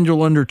owner's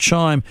manual under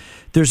chime.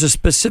 There's a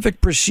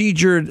specific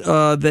procedure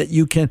that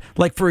you can,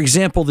 like, for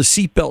example, the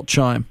seatbelt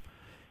chime.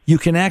 You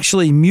can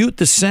actually mute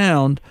the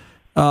sound.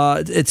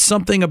 It's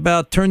something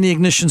about turn the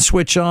ignition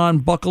switch on,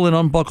 buckle and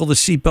unbuckle the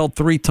seatbelt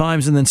 3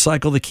 times, and then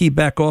cycle the key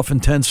back off in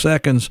 10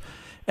 seconds.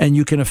 And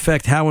you can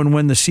affect how and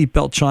when the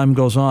seatbelt chime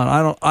goes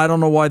on. I don't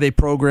know why they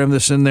program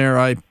this in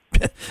there.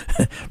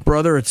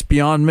 Brother, it's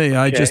beyond me.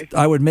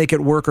 I would make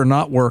it work or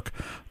not work.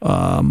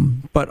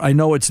 But I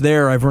know it's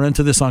there. I've run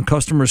into this on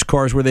customers'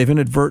 cars where they've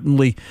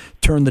inadvertently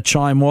turned the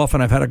chime off,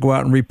 and I've had to go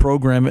out and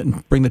reprogram it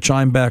and bring the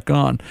chime back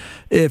on.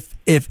 If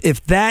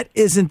that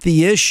isn't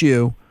the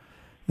issue,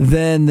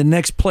 then the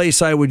next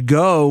place I would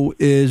go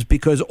is,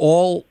 because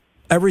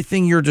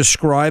everything you're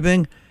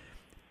describing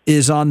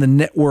is on the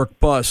network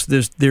bus.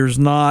 This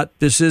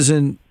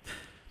isn't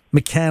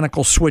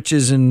mechanical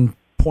switches and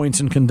points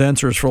and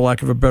condensers, for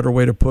lack of a better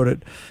way to put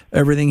it.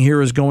 Everything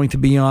here is going to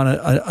be on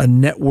a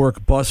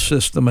network bus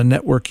system, a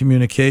network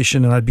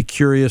communication, and I'd be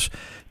curious,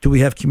 do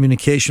we have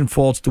communication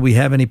faults? Do we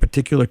have any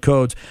particular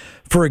codes?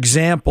 For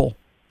example,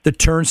 the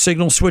turn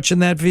signal switch in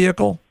that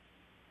vehicle,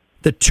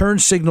 the turn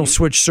signal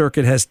switch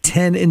circuit has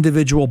 10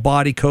 individual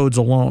body codes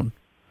alone,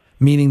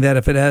 meaning that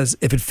if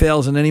it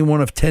fails in any one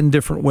of 10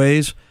 different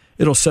ways,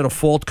 it'll set a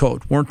fault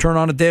code. Won't turn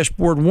on a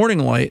dashboard warning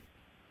light,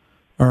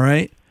 all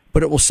right?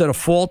 But it will set a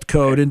fault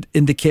code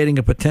indicating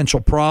a potential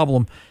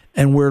problem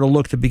and where to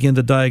look to begin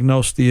to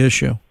diagnose the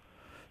issue.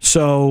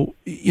 So,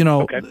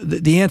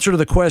 the answer to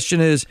the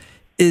question is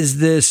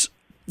this,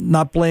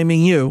 not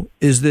blaming you,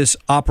 is this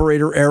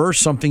operator error,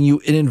 something you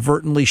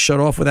inadvertently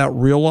shut off without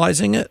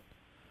realizing it?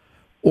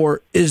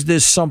 Or is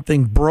this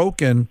something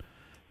broken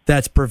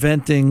that's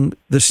preventing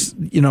this,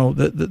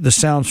 the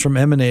sounds from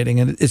emanating?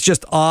 And it's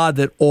just odd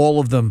that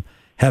all of them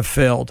have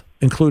failed,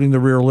 including the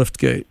rear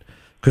liftgate,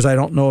 because I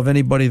don't know of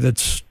anybody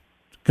that's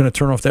going to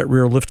turn off that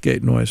rear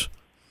liftgate noise.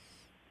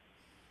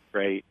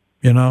 Right.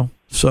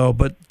 So,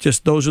 but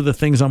just those are the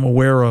things I'm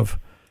aware of,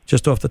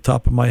 just off the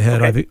top of my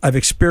head. Okay. I've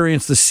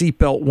experienced the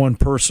seatbelt one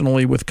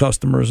personally with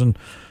customers, and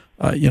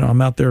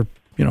I'm out there,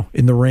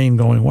 in the rain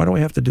going, why do I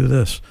have to do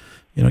this?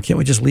 Can't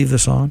we just leave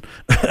this on?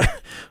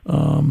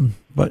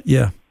 But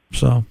yeah,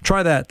 so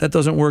try that. That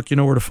doesn't work, you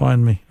know where to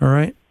find me. All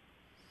right.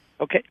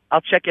 Okay, I'll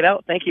check it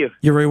out. Thank you.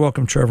 You're very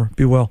welcome, Trevor.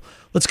 Be well.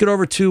 Let's go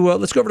over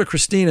to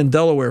Christine in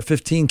Delaware,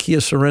 15 Kia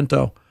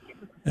Sorento,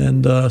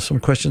 and some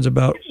questions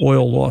about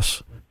oil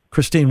loss.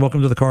 Christine,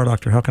 welcome to the Car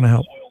Doctor. How can I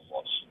help?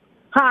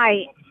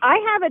 Hi, I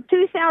have a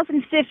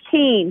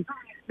 2015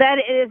 that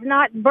is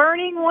not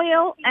burning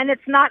oil and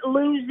it's not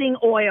losing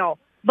oil,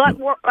 but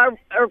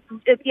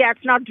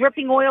it's not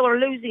dripping oil or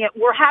losing it.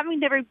 We're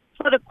having to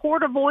put a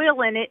quart of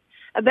oil in it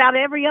about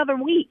every other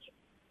week.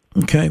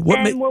 Okay.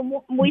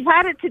 We've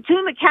had it to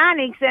 2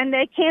 mechanics, and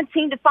they can't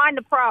seem to find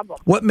the problem.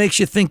 What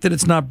makes you think that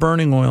it's not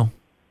burning oil?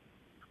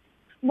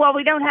 Well,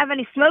 we don't have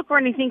any smoke or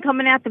anything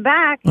coming out the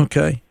back.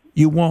 Okay.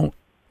 You won't.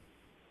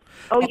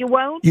 Oh, you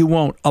won't? You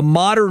won't. A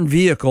modern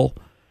vehicle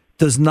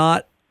does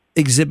not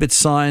exhibit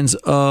signs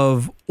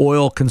of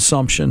oil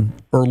consumption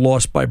or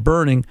loss by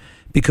burning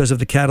because of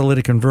the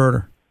catalytic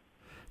converter.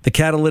 The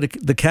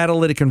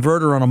catalytic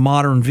converter on a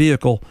modern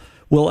vehicle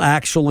will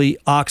actually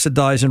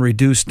oxidize and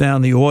reduce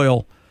down the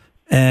oil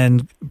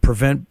and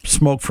prevent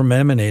smoke from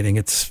emanating.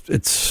 It's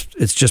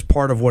just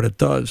part of what it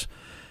does.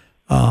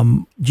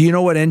 Do you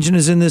know what engine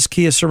is in this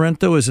Kia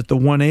Sorento? Is it the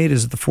 1.8?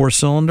 Is it the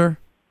 4-cylinder?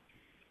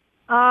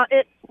 What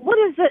is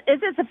it? Is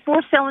it the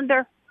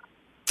 4-cylinder?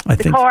 I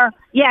think. Car?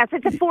 Yes,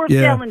 it's a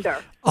 4-cylinder.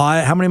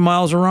 How many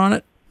miles are on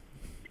it?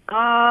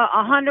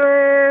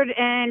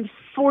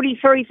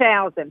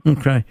 143,000.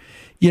 Okay.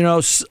 You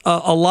know,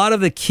 a lot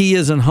of the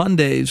Kias and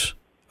Hyundais,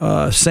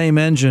 same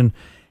engine,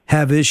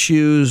 have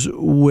issues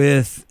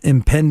with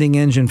impending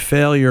engine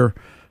failure,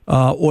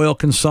 oil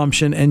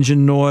consumption,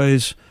 engine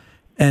noise,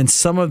 and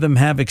some of them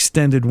have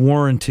extended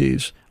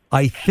warranties.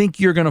 I think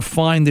you're going to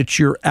find that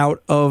you're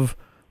out of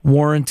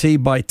warranty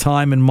by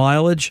time and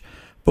mileage,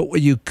 but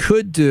what you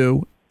could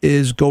do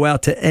is go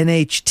out to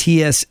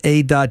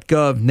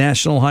NHTSA.gov,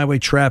 National Highway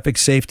Traffic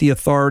Safety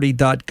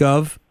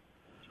Authority.gov,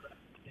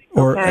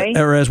 or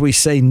as we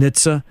say,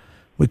 NHTSA.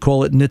 We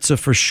call it NHTSA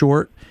for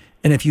short.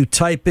 And if you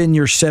type in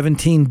your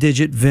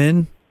 17-digit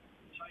VIN,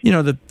 you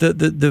know,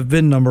 the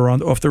VIN number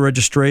off the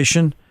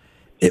registration,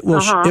 it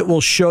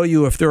will show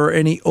you if there are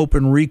any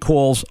open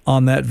recalls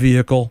on that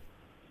vehicle.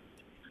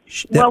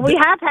 Well, we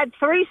have had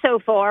 3 so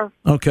far.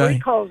 Okay.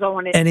 Recalls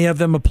on it. Any of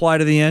them apply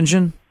to the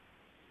engine?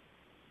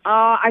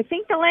 I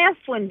think the last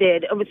one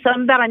did. It was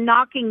something about a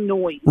knocking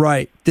noise.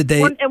 Right. Did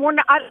they? We're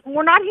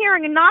not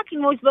hearing a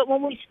knocking noise, but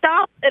when we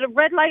stop at a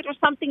red light or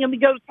something and we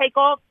go to take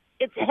off,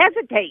 it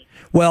hesitates.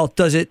 Well,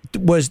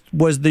 was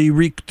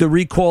the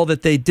recall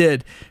that they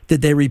did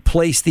they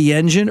replace the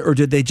engine or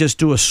did they just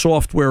do a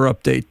software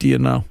update? Do you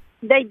know?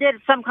 They did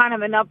some kind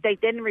of an update.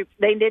 They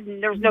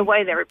didn't. There's no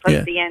way they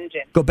replaced the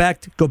engine. Go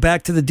back to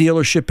the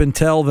dealership and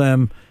tell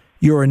them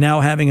you are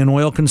now having an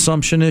oil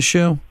consumption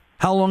issue.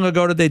 How long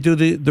ago did they do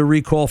the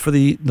recall for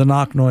the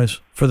knock noise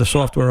for the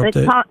software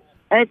update?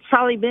 It's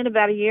probably been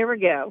about a year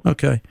ago.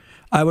 Okay.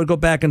 I would go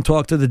back and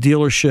talk to the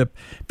dealership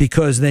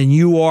because then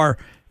you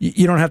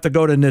don't have to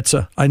go to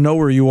NHTSA. I know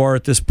where you are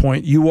at this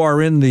point. You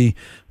are in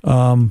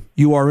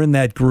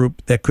that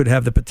group that could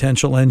have the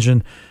potential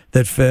engine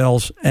that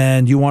fails,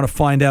 and you want to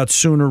find out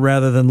sooner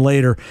rather than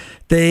later.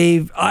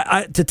 To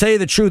tell you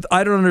the truth,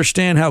 I don't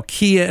understand how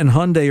Kia and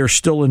Hyundai are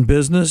still in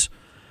business.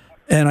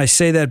 And I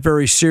say that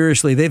very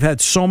seriously. They've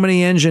had so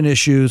many engine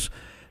issues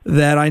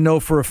that I know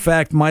for a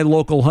fact my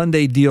local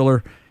Hyundai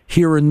dealer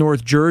here in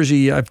North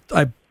Jersey,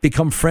 I've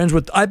become friends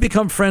with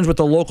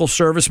the local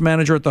service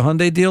manager at the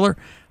Hyundai dealer.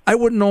 I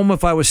wouldn't know him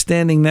if I was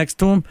standing next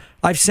to him.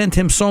 I've sent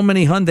him so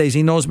many Hyundais,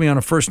 he knows me on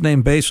a first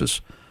name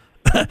basis.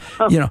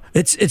 You know,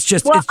 it's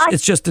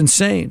just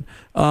insane.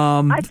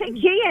 I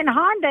think Kia and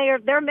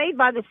Hyundai they're made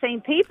by the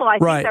same people. I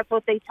think that's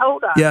what they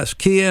told us. Yes,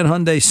 Kia and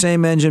Hyundai,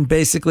 same engine,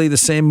 basically the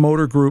same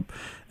motor group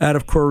out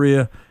of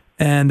Korea,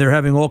 and they're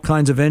having all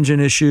kinds of engine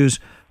issues.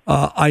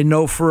 I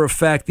know for a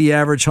fact the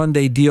average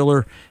Hyundai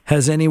dealer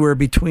has anywhere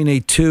between a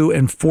 2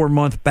 and 4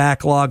 month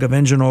backlog of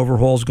engine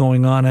overhauls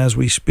going on as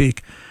we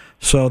speak.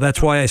 So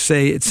that's why I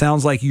say it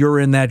sounds like you're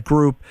in that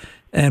group.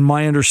 And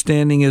my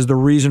understanding is the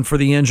reason for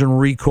the engine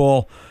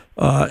recall,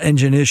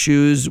 engine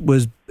issues,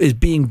 is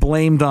being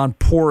blamed on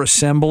poor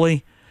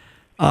assembly.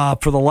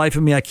 For the life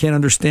of me, I can't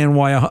understand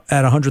why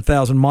at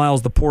 100,000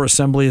 miles the poor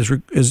assembly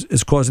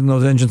is causing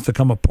those engines to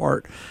come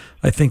apart.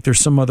 I think there's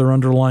some other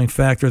underlying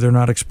factor they're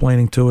not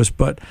explaining to us,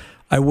 but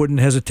I wouldn't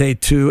hesitate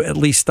to at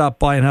least stop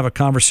by and have a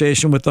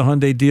conversation with the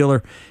Hyundai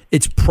dealer.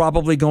 It's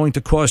probably going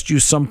to cost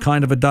you some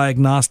kind of a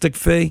diagnostic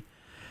fee,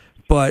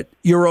 but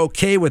you're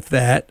okay with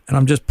that, and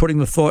I'm just putting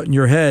the thought in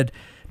your head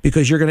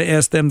because you're going to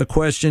ask them the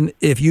question,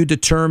 if you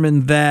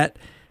determine that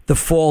the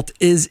fault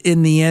is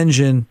in the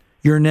engine,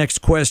 your next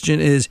question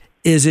is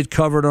it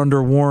covered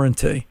under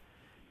warranty?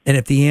 And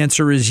if the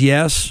answer is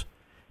yes,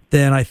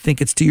 then I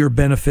think it's to your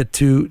benefit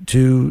to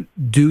do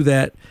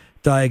that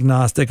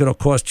diagnostic. It'll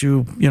cost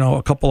you,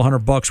 a couple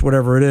 $100,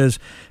 whatever it is,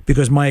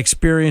 because my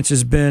experience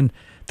has been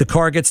the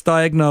car gets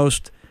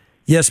diagnosed.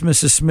 Yes,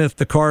 Mrs. Smith,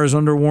 the car is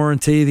under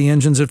warranty. The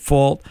engine's at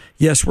fault.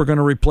 Yes, we're going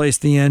to replace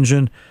the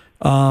engine.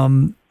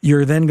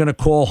 You're then going to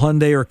call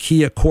Hyundai or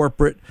Kia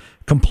corporate,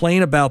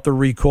 complain about the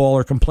recall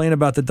or complain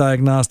about the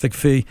diagnostic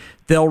fee.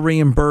 They'll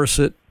reimburse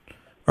it.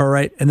 All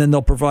right, and then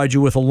they'll provide you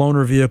with a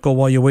loaner vehicle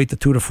while you wait the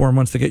 2 to 4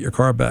 months to get your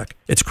car back.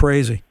 It's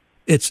crazy.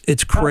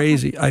 It's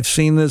crazy. I've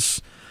seen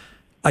this.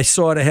 I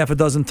saw it a half a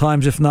dozen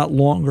times, if not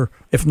longer,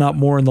 if not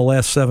more, in the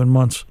last 7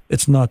 months.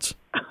 It's nuts.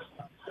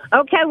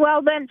 Okay,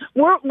 well then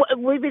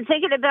we've been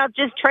thinking about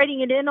just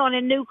trading it in on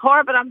a new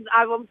car, but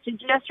I will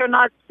suggest you're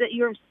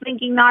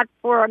thinking not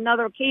for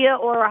another Kia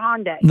or a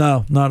Hyundai.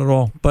 No, not at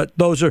all. But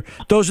those are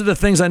the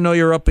things I know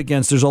you're up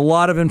against. There's a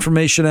lot of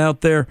information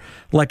out there.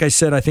 Like I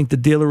said, I think the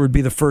dealer would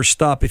be the first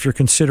stop if you're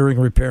considering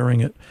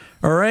repairing it.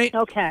 All right?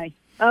 Okay,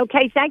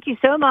 thank you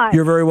so much.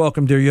 You're very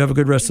welcome, dear. You have a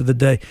good rest of the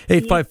day.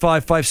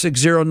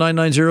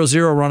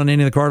 855-560-9900. Ron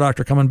Ananian, the Car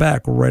Doctor, coming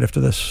back right after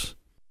this.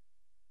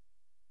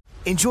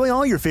 Enjoy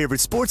all your favorite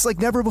sports like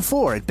never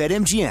before at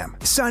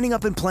BetMGM. Signing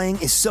up and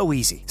playing is so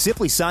easy.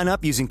 Simply sign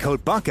up using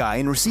code Buckeye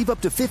and receive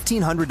up to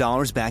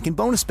 $1,500 back in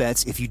bonus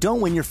bets if you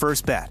don't win your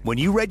first bet. When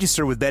you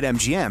register with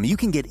BetMGM, you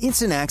can get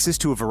instant access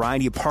to a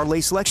variety of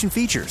parlay selection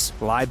features,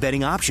 live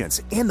betting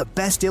options, and the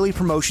best daily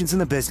promotions in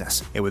the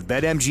business. And with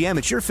BetMGM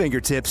at your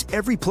fingertips,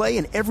 every play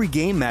and every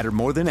game matter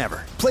more than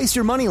ever. Place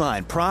your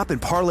moneyline, prop,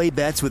 and parlay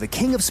bets with the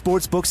king of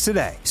sportsbooks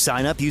today.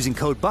 Sign up using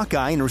code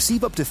Buckeye and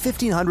receive up to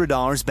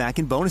 $1,500 back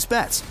in bonus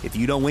bets if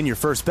you don't win your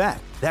first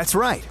bet. That's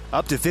right,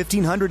 up to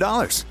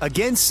 $1,500.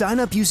 Again, sign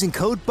up using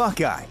code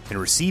Buckeye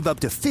and receive up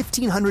to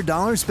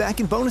 $1,500 back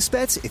in bonus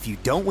bets if you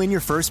don't win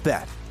your first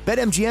bet.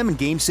 BetMGM and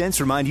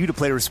GameSense remind you to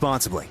play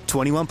responsibly.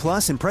 21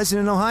 plus and present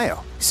in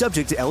Ohio.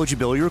 Subject to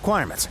eligibility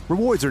requirements.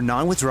 Rewards are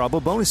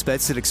non-withdrawable bonus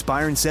bets that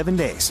expire in 7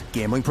 days.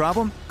 Gambling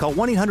problem? Call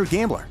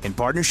 1-800-GAMBLER in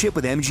partnership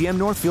with MGM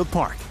Northfield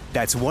Park.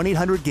 That's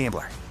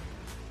 1-800-GAMBLER.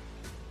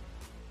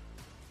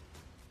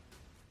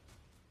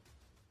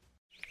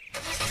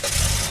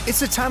 It's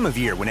the time of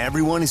year when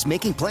everyone is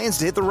making plans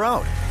to hit the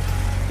road.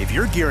 If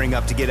you're gearing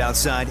up to get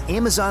outside,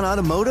 Amazon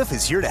Automotive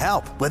is here to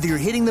help. Whether you're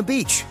hitting the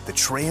beach, the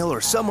trail,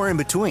 or somewhere in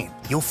between,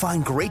 you'll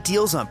find great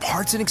deals on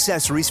parts and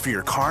accessories for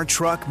your car,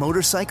 truck,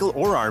 motorcycle,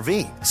 or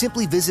RV.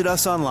 Simply visit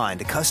us online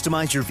to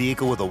customize your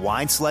vehicle with a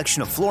wide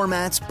selection of floor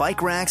mats,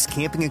 bike racks,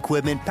 camping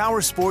equipment, power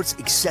sports,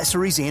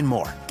 accessories, and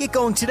more. Get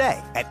going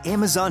today at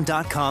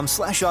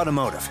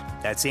Amazon.com/automotive.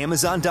 That's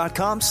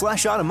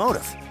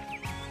Amazon.com/automotive.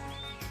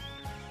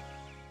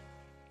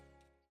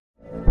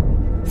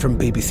 From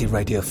BBC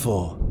Radio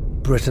 4,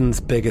 Britain's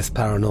biggest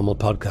paranormal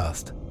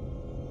podcast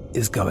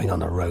is going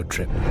on a road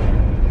trip.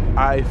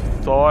 I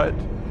thought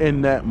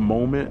in that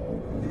moment,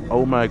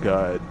 oh my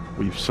God,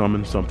 we've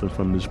summoned something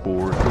from this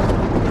board.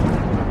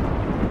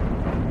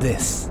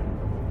 This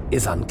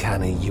is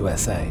Uncanny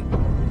USA.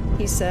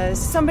 He says,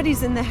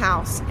 somebody's in the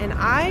house, and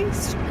I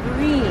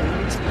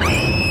screamed.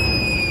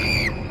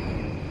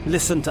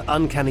 Listen to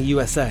Uncanny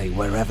USA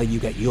wherever you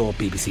get your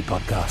BBC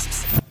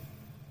podcasts,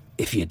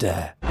 if you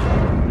dare.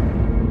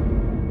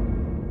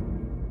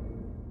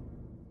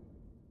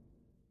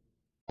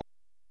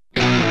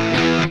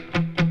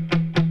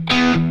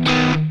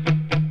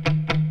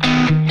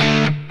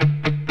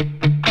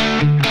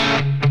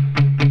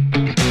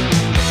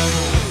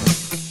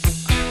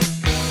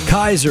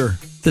 Kaiser,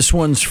 this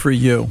one's for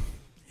you.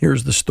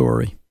 Here's the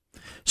story.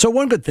 So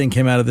one good thing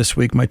came out of this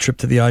week, my trip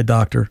to the eye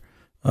doctor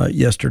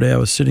yesterday. I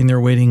was sitting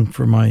there waiting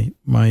for my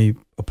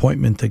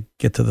appointment to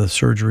get to the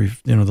surgery,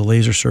 the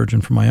laser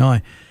surgeon for my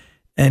eye.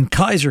 And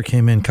Kaiser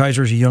came in.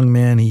 Kaiser's a young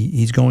man.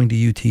 He's going to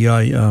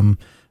UTI.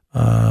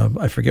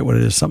 I forget what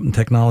it is, something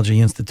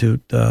Technology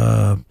Institute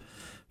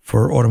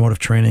for automotive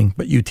training,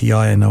 but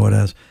UTI I know it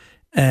as.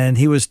 And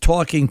he was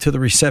talking to the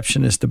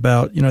receptionist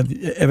about,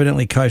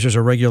 evidently Kaiser's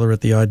a regular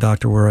at the eye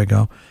doctor where I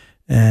go.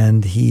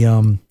 And he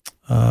was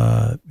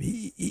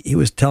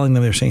telling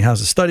them, they were saying,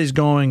 how's the studies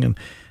going? And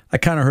I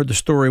kind of heard the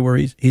story where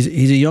he's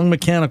a young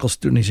mechanical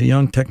student. He's a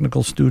young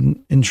technical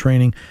student in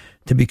training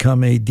to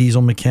become a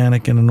diesel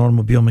mechanic and an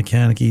automobile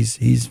mechanic.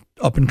 He's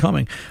up and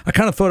coming. I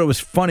kind of thought it was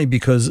funny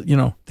because,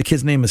 the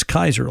kid's name is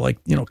Kaiser. Like,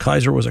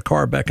 Kaiser was a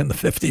car back in the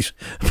 50s.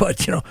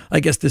 But, I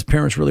guess his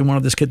parents really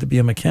wanted this kid to be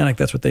a mechanic.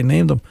 That's what they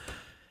named him.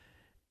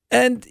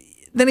 And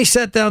then he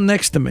sat down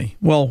next to me.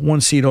 Well, one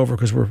seat over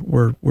because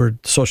we're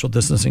social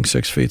distancing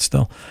 6 feet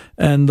still.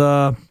 And,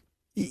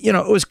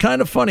 it was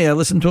kind of funny. I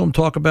listened to him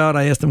talk about,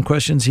 I asked him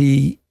questions.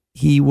 He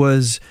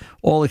was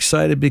all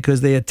excited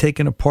because they had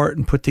taken apart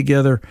and put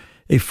together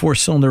a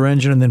 4-cylinder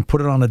engine and then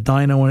put it on a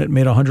dyno and it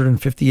made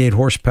 158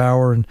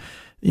 horsepower. And,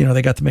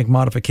 they got to make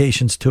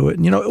modifications to it.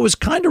 And, it was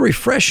kind of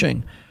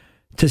refreshing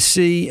to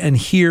see and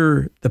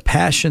hear the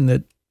passion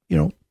that,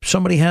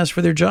 somebody has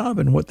for their job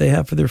and what they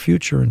have for their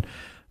future. And,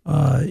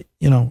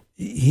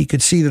 he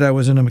could see that I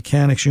was in a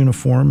mechanic's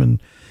uniform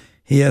and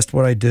he asked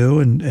what I do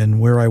and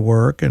where I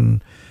work.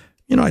 And,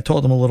 I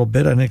told him a little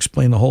bit. I didn't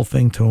explain the whole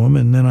thing to him.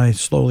 And then I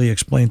slowly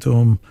explained to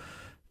him,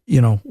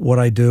 what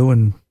I do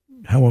and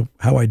how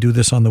I do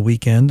this on the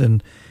weekend.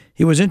 And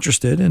he was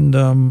interested. And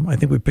I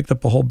think we picked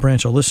up a whole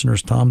branch of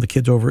listeners, Tom, the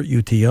kids over at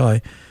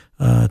UTI.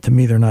 To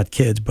me, they're not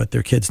kids, but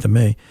they're kids to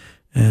me.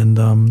 And,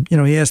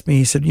 he asked me,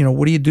 he said,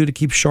 what do you do to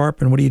keep sharp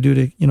and what do you do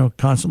to,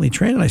 constantly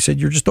train? And I said,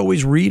 you're just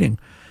always reading.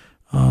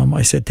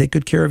 I said, take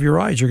good care of your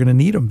eyes. You're going to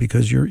need them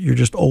because you're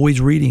just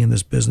always reading in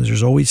this business.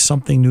 There's always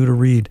something new to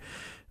read.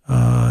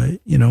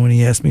 And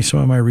he asked me some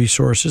of my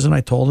resources and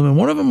I told him, and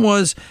one of them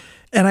was,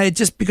 and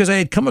because I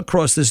had come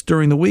across this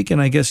during the week,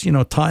 and I guess,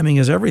 timing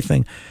is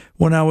everything.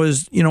 When I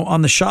was,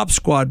 on the Shop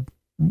Squad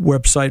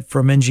website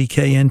from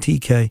NGK,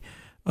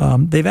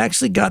 NTK, they've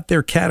actually got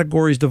their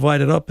categories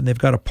divided up, and they've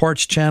got a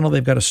parts channel,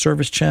 they've got a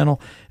service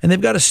channel, and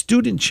they've got a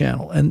student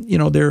channel. And,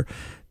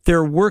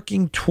 they're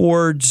working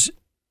towards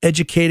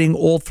educating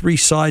all three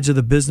sides of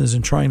the business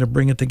and trying to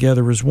bring it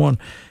together as one.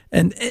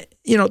 And,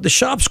 the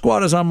Shop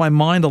Squad is on my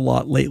mind a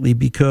lot lately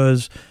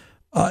because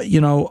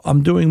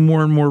I'm doing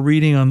more and more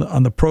reading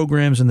on the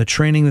programs and the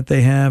training that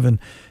they have, and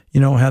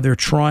how they're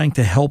trying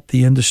to help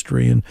the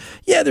industry. And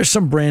yeah, there's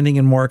some branding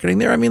and marketing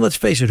there. I mean, let's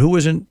face it, who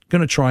isn't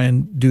going to try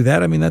and do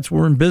that? I mean,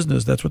 we're in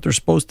business. That's what they're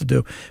supposed to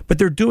do. But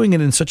they're doing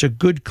it in such a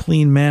good,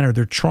 clean manner.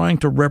 They're trying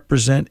to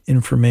represent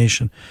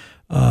information.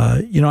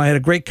 I had a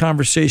great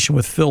conversation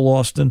with Phil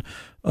Austin,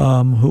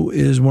 who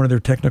is one of their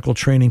technical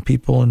training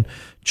people in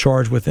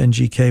charge with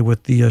NGK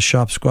with the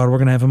Shop Squad. We're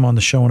going to have him on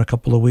the show in a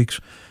couple of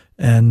weeks.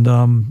 And,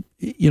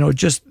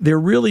 they're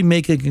really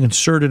making a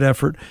concerted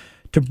effort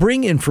to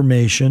bring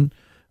information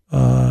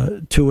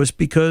to us,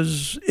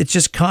 because it's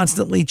just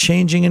constantly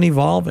changing and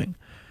evolving.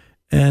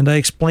 And I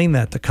explained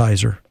that to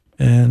Kaiser.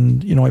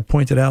 And, I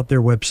pointed out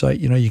their website.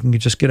 You can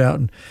just get out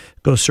and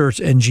go search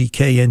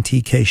NGK,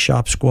 NTK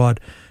Shop Squad,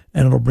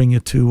 and it'll bring you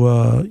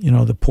to,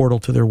 the portal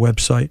to their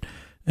website,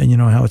 and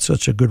how it's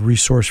such a good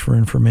resource for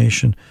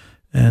information.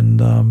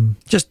 And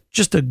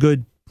just a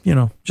good,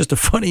 just a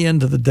funny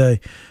end of the day.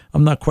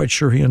 I'm not quite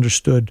sure he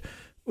understood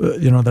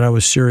that I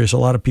was serious. A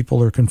lot of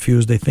people are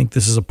confused. They think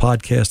this is a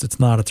podcast. It's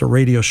not. It's a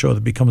radio show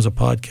that becomes a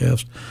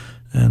podcast.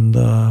 And,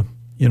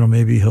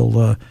 maybe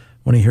he'll,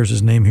 when he hears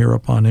his name here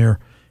up on air,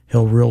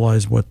 he'll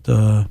realize what,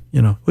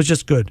 it was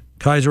just good.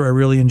 Kaiser, I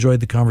really enjoyed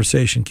the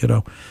conversation,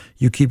 kiddo.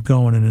 You keep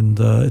going, and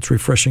it's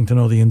refreshing to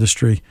know the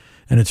industry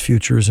and its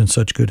future is in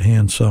such good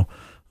hands. So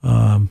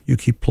you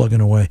keep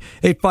plugging away.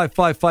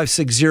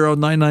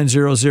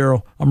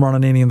 855-560-9900. I'm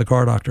Ron Ananian, the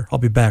Car Doctor. I'll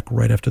be back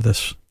right after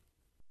this.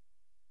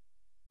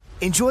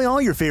 Enjoy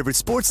all your favorite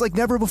sports like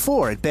never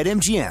before at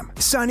BetMGM.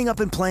 Signing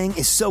up and playing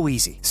is so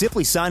easy.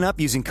 Simply sign up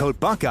using code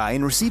Buckeye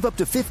and receive up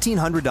to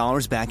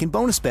 $1,500 back in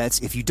bonus bets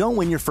if you don't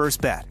win your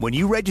first bet. When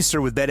you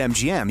register with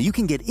BetMGM, you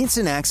can get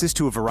instant access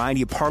to a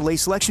variety of parlay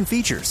selection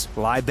features,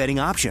 live betting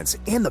options,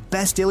 and the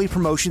best daily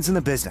promotions in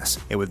the business.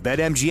 And with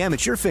BetMGM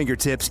at your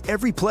fingertips,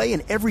 every play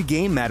and every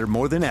game matter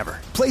more than ever.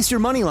 Place your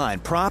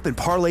moneyline, prop, and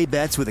parlay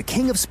bets with the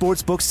king of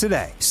sportsbooks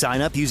today.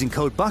 Sign up using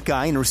code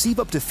Buckeye and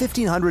receive up to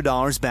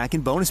 $1,500 back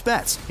in bonus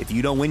bets if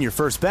you don't win your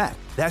first bet.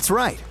 That's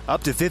right,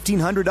 up to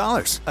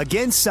 $1,500.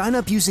 Again, sign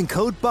up using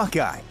code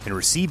Buckeye and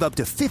receive up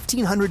to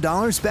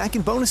 $1,500 back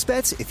in bonus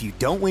bets if you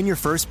don't win your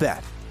first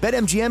bet.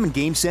 BetMGM and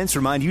GameSense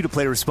remind you to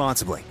play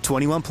responsibly.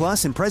 21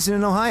 plus and present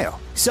in Ohio.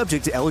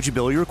 Subject to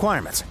eligibility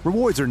requirements.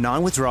 Rewards are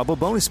non-withdrawable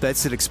bonus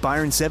bets that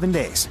expire in 7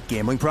 days.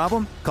 Gambling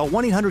problem? Call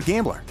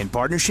 1-800-GAMBLER in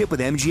partnership with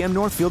MGM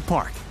Northfield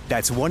Park.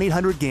 That's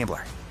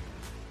 1-800-GAMBLER.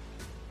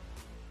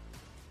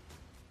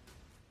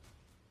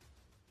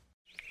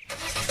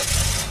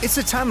 It's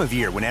the time of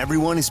year when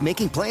everyone is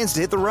making plans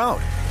to hit the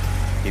road.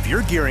 If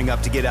you're gearing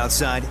up to get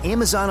outside,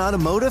 Amazon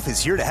Automotive is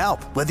here to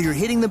help. Whether you're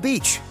hitting the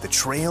beach, the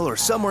trail, or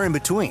somewhere in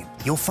between,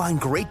 you'll find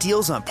great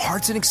deals on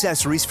parts and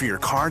accessories for your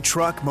car,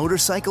 truck,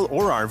 motorcycle,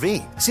 or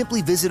RV.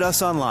 Simply visit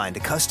us online to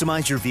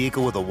customize your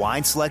vehicle with a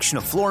wide selection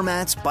of floor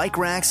mats, bike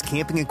racks,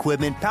 camping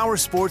equipment, power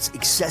sports,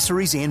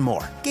 accessories, and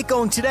more. Get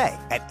going today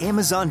at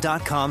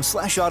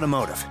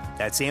Amazon.com/automotive.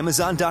 That's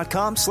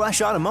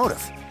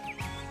Amazon.com/automotive.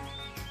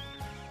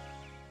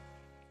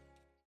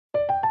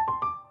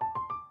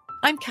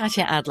 I'm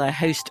Katya Adler,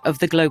 host of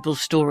The Global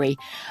Story.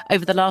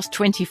 Over the last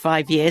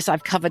 25 years,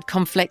 I've covered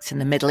conflicts in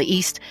the Middle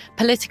East,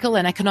 political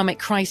and economic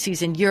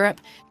crises in Europe,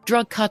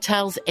 drug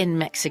cartels in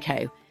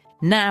Mexico.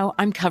 Now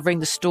I'm covering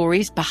the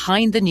stories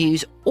behind the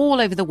news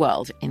all over the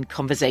world in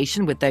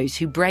conversation with those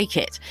who break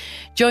it.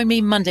 Join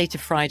me Monday to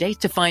Friday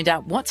to find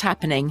out what's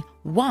happening,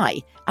 why,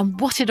 and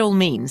what it all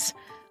means.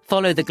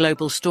 Follow The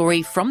Global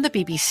Story from the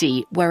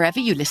BBC wherever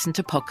you listen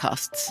to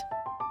podcasts.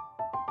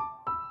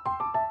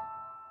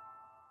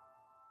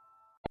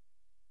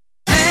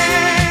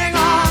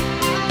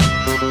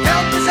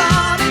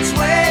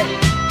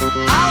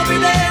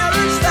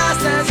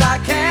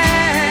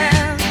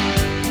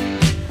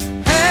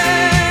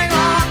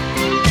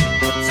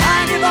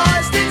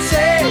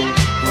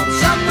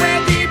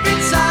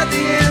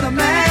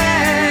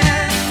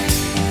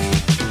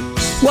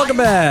 Welcome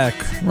back.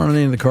 Running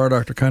into the Car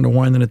Doctor, kind of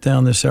winding it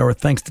down this hour.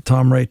 Thanks to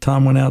Tom Ray.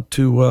 Tom went out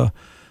to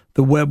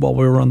the web while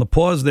we were on the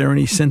pause there, and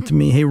he sent to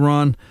me, hey,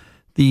 Ron,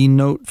 the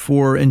note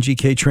for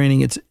NGK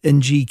training. It's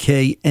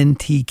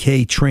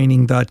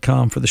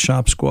ngkntktraining.com for the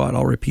Shop Squad.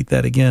 I'll repeat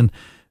that again.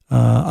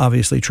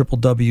 Obviously,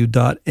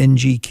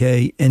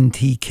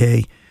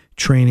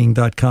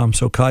 www.ngkntktraining.com.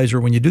 So, Kaiser,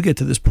 when you do get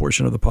to this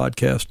portion of the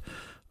podcast,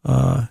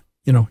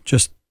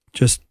 just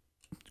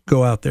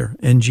go out there,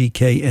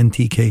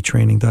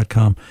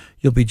 ngkntktraining.com.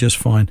 You'll be just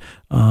fine.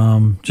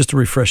 Just a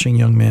refreshing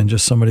young man,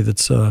 just somebody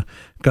that's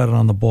got it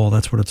on the ball.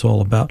 That's what it's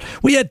all about.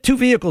 We had two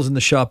vehicles in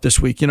the shop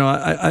this week.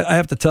 I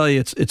have to tell you,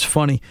 it's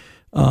funny.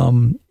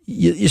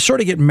 You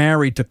sort of get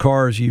married to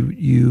cars.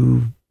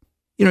 You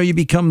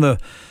become the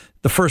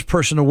first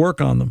person to work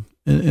on them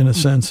in a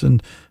sense.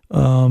 And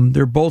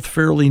they're both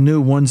fairly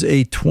new. One's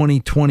a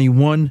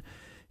 2021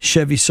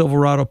 Chevy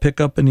Silverado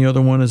pickup, and the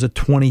other one is a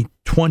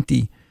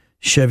 2020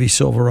 Chevy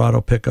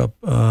Silverado pickup.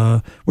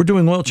 We're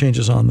doing oil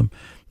changes on them.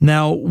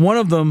 Now, one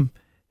of them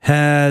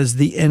has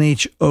the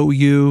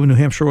NHOU, New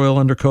Hampshire Oil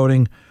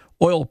Undercoating,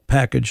 oil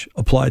package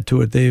applied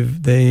to it.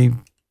 They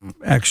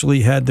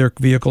actually had their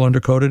vehicle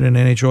undercoated in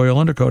NH oil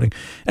undercoating.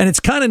 And it's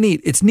kind of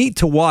neat. It's neat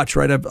to watch,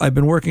 right? I've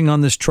been working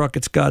on this truck.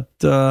 It's got,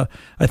 I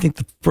think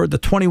the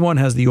 21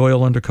 has the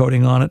oil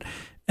undercoating on it.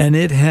 And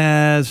it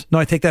has, no,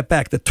 I take that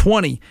back. The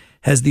 20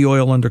 has the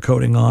oil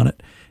undercoating on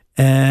it.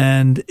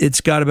 And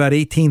it's got about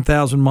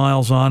 18,000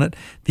 miles on it.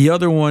 The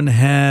other one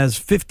has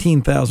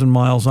 15,000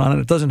 miles on it.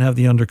 It doesn't have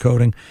the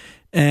undercoating.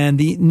 And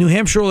the New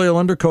Hampshire oil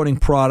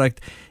undercoating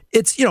product,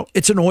 it's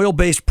an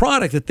oil-based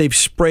product that they've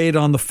sprayed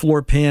on the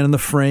floor pan and the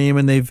frame,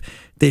 and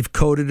they've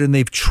coated and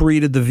they've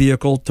treated the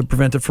vehicle to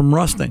prevent it from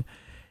rusting.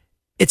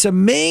 It's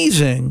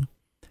amazing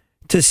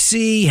to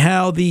see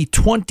how the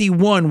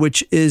 21,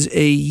 which is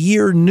a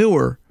year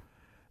newer,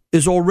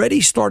 is already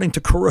starting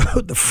to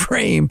corrode the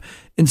frame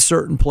in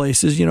certain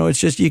places. It's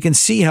just, you can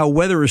see how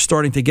weather is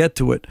starting to get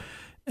to it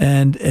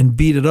and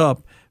beat it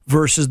up,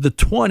 versus the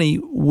 20,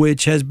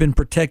 which has been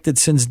protected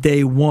since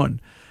day one.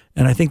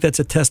 And I think that's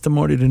a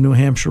testimony to New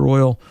Hampshire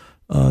oil,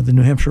 the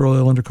New Hampshire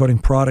oil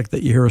undercoating product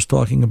that you hear us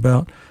talking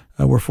about.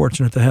 We're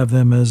fortunate to have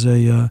them as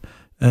a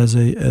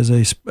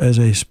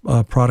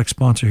product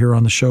sponsor here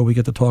on the show. We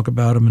get to talk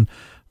about them,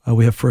 and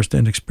we have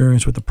firsthand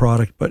experience with the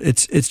product. But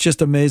it's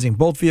just amazing.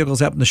 Both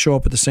vehicles happen to show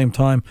up at the same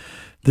time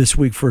this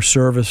week for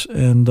service,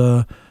 and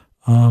the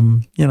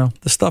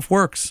stuff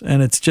works.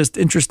 And it's just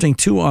interesting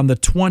too on the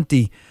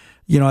 20.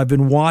 I've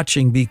been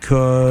watching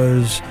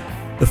because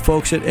the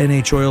folks at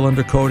NH Oil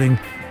Undercoating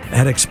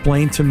had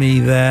explained to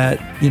me that,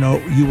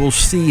 you will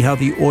see how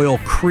the oil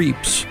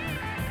creeps.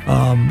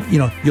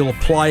 You'll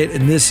apply it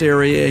in this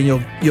area and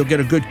you'll get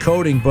a good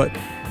coating, but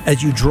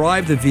as you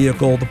drive the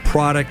vehicle, the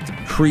product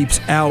creeps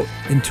out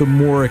into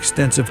more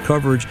extensive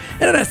coverage,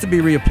 and it has to be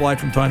reapplied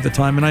from time to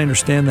time, and I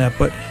understand that,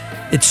 but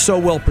it's so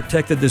well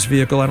protected, this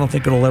vehicle, I don't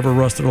think it'll ever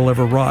rust, it'll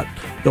ever rot.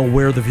 They'll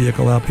wear the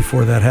vehicle out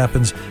before that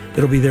happens.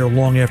 It'll be there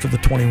long after the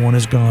 21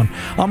 is gone.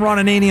 I'm Ron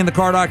Ananian, the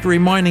Car Doctor,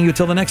 reminding you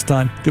till the next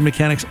time, good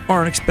mechanics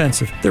aren't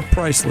expensive. They're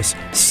priceless.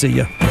 See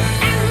ya.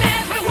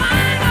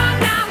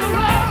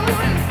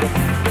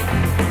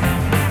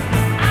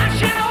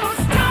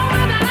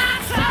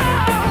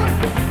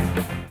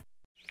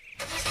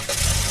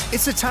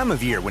 It's the time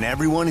of year when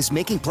everyone is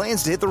making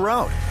plans to hit the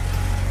road.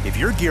 If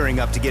you're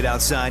gearing up to get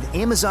outside,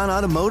 Amazon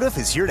Automotive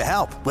is here to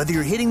help. Whether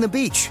you're hitting the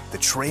beach, the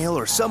trail,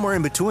 or somewhere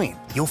in between,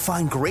 you'll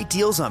find great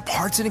deals on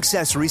parts and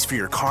accessories for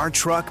your car,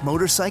 truck,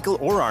 motorcycle,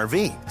 or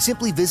RV.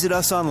 Simply visit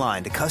us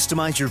online to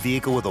customize your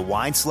vehicle with a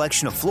wide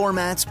selection of floor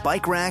mats,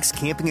 bike racks,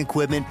 camping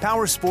equipment,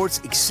 power sports,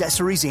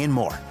 accessories, and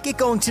more. Get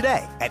going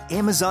today at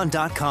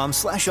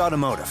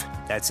Amazon.com/automotive.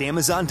 That's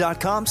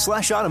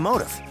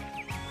Amazon.com/automotive.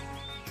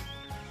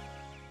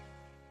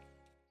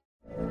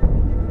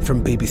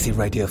 From BBC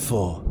Radio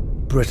 4,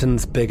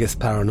 Britain's biggest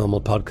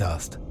paranormal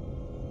podcast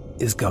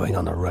is going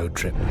on a road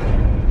trip.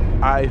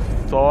 I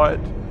thought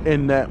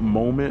in that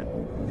moment,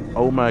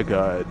 oh my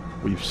God,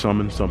 we've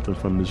summoned something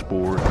from this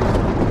board.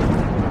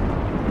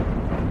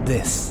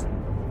 This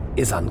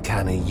is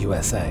Uncanny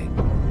USA.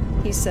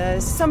 He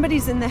says,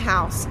 somebody's in the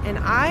house, and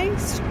I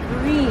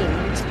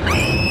screamed.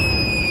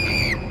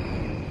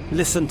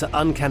 Listen to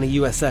Uncanny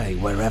USA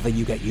wherever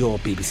you get your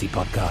BBC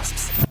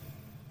podcasts,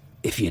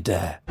 if you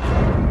dare.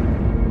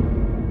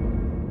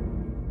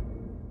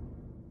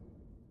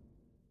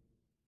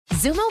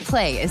 Xumo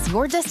Play is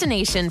your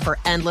destination for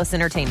endless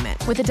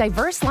entertainment. With a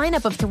diverse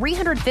lineup of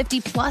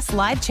 350-plus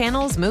live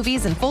channels,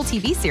 movies, and full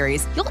TV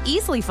series, you'll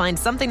easily find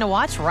something to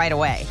watch right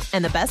away.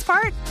 And the best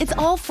part? It's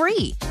all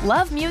free.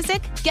 Love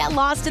music? Get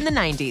lost in the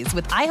 90s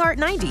with iHeart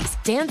 90s,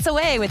 dance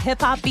away with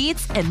hip-hop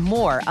beats, and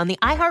more on the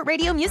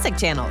iHeartRadio music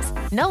channels.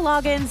 No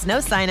logins, no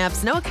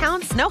signups, no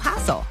accounts, no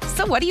hassle.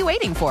 So what are you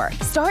waiting for?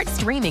 Start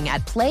streaming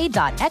at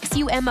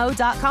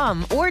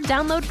play.xumo.com or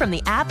download from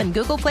the app and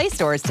Google Play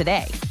stores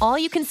today. All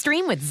you can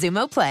stream with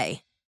Xumo Play.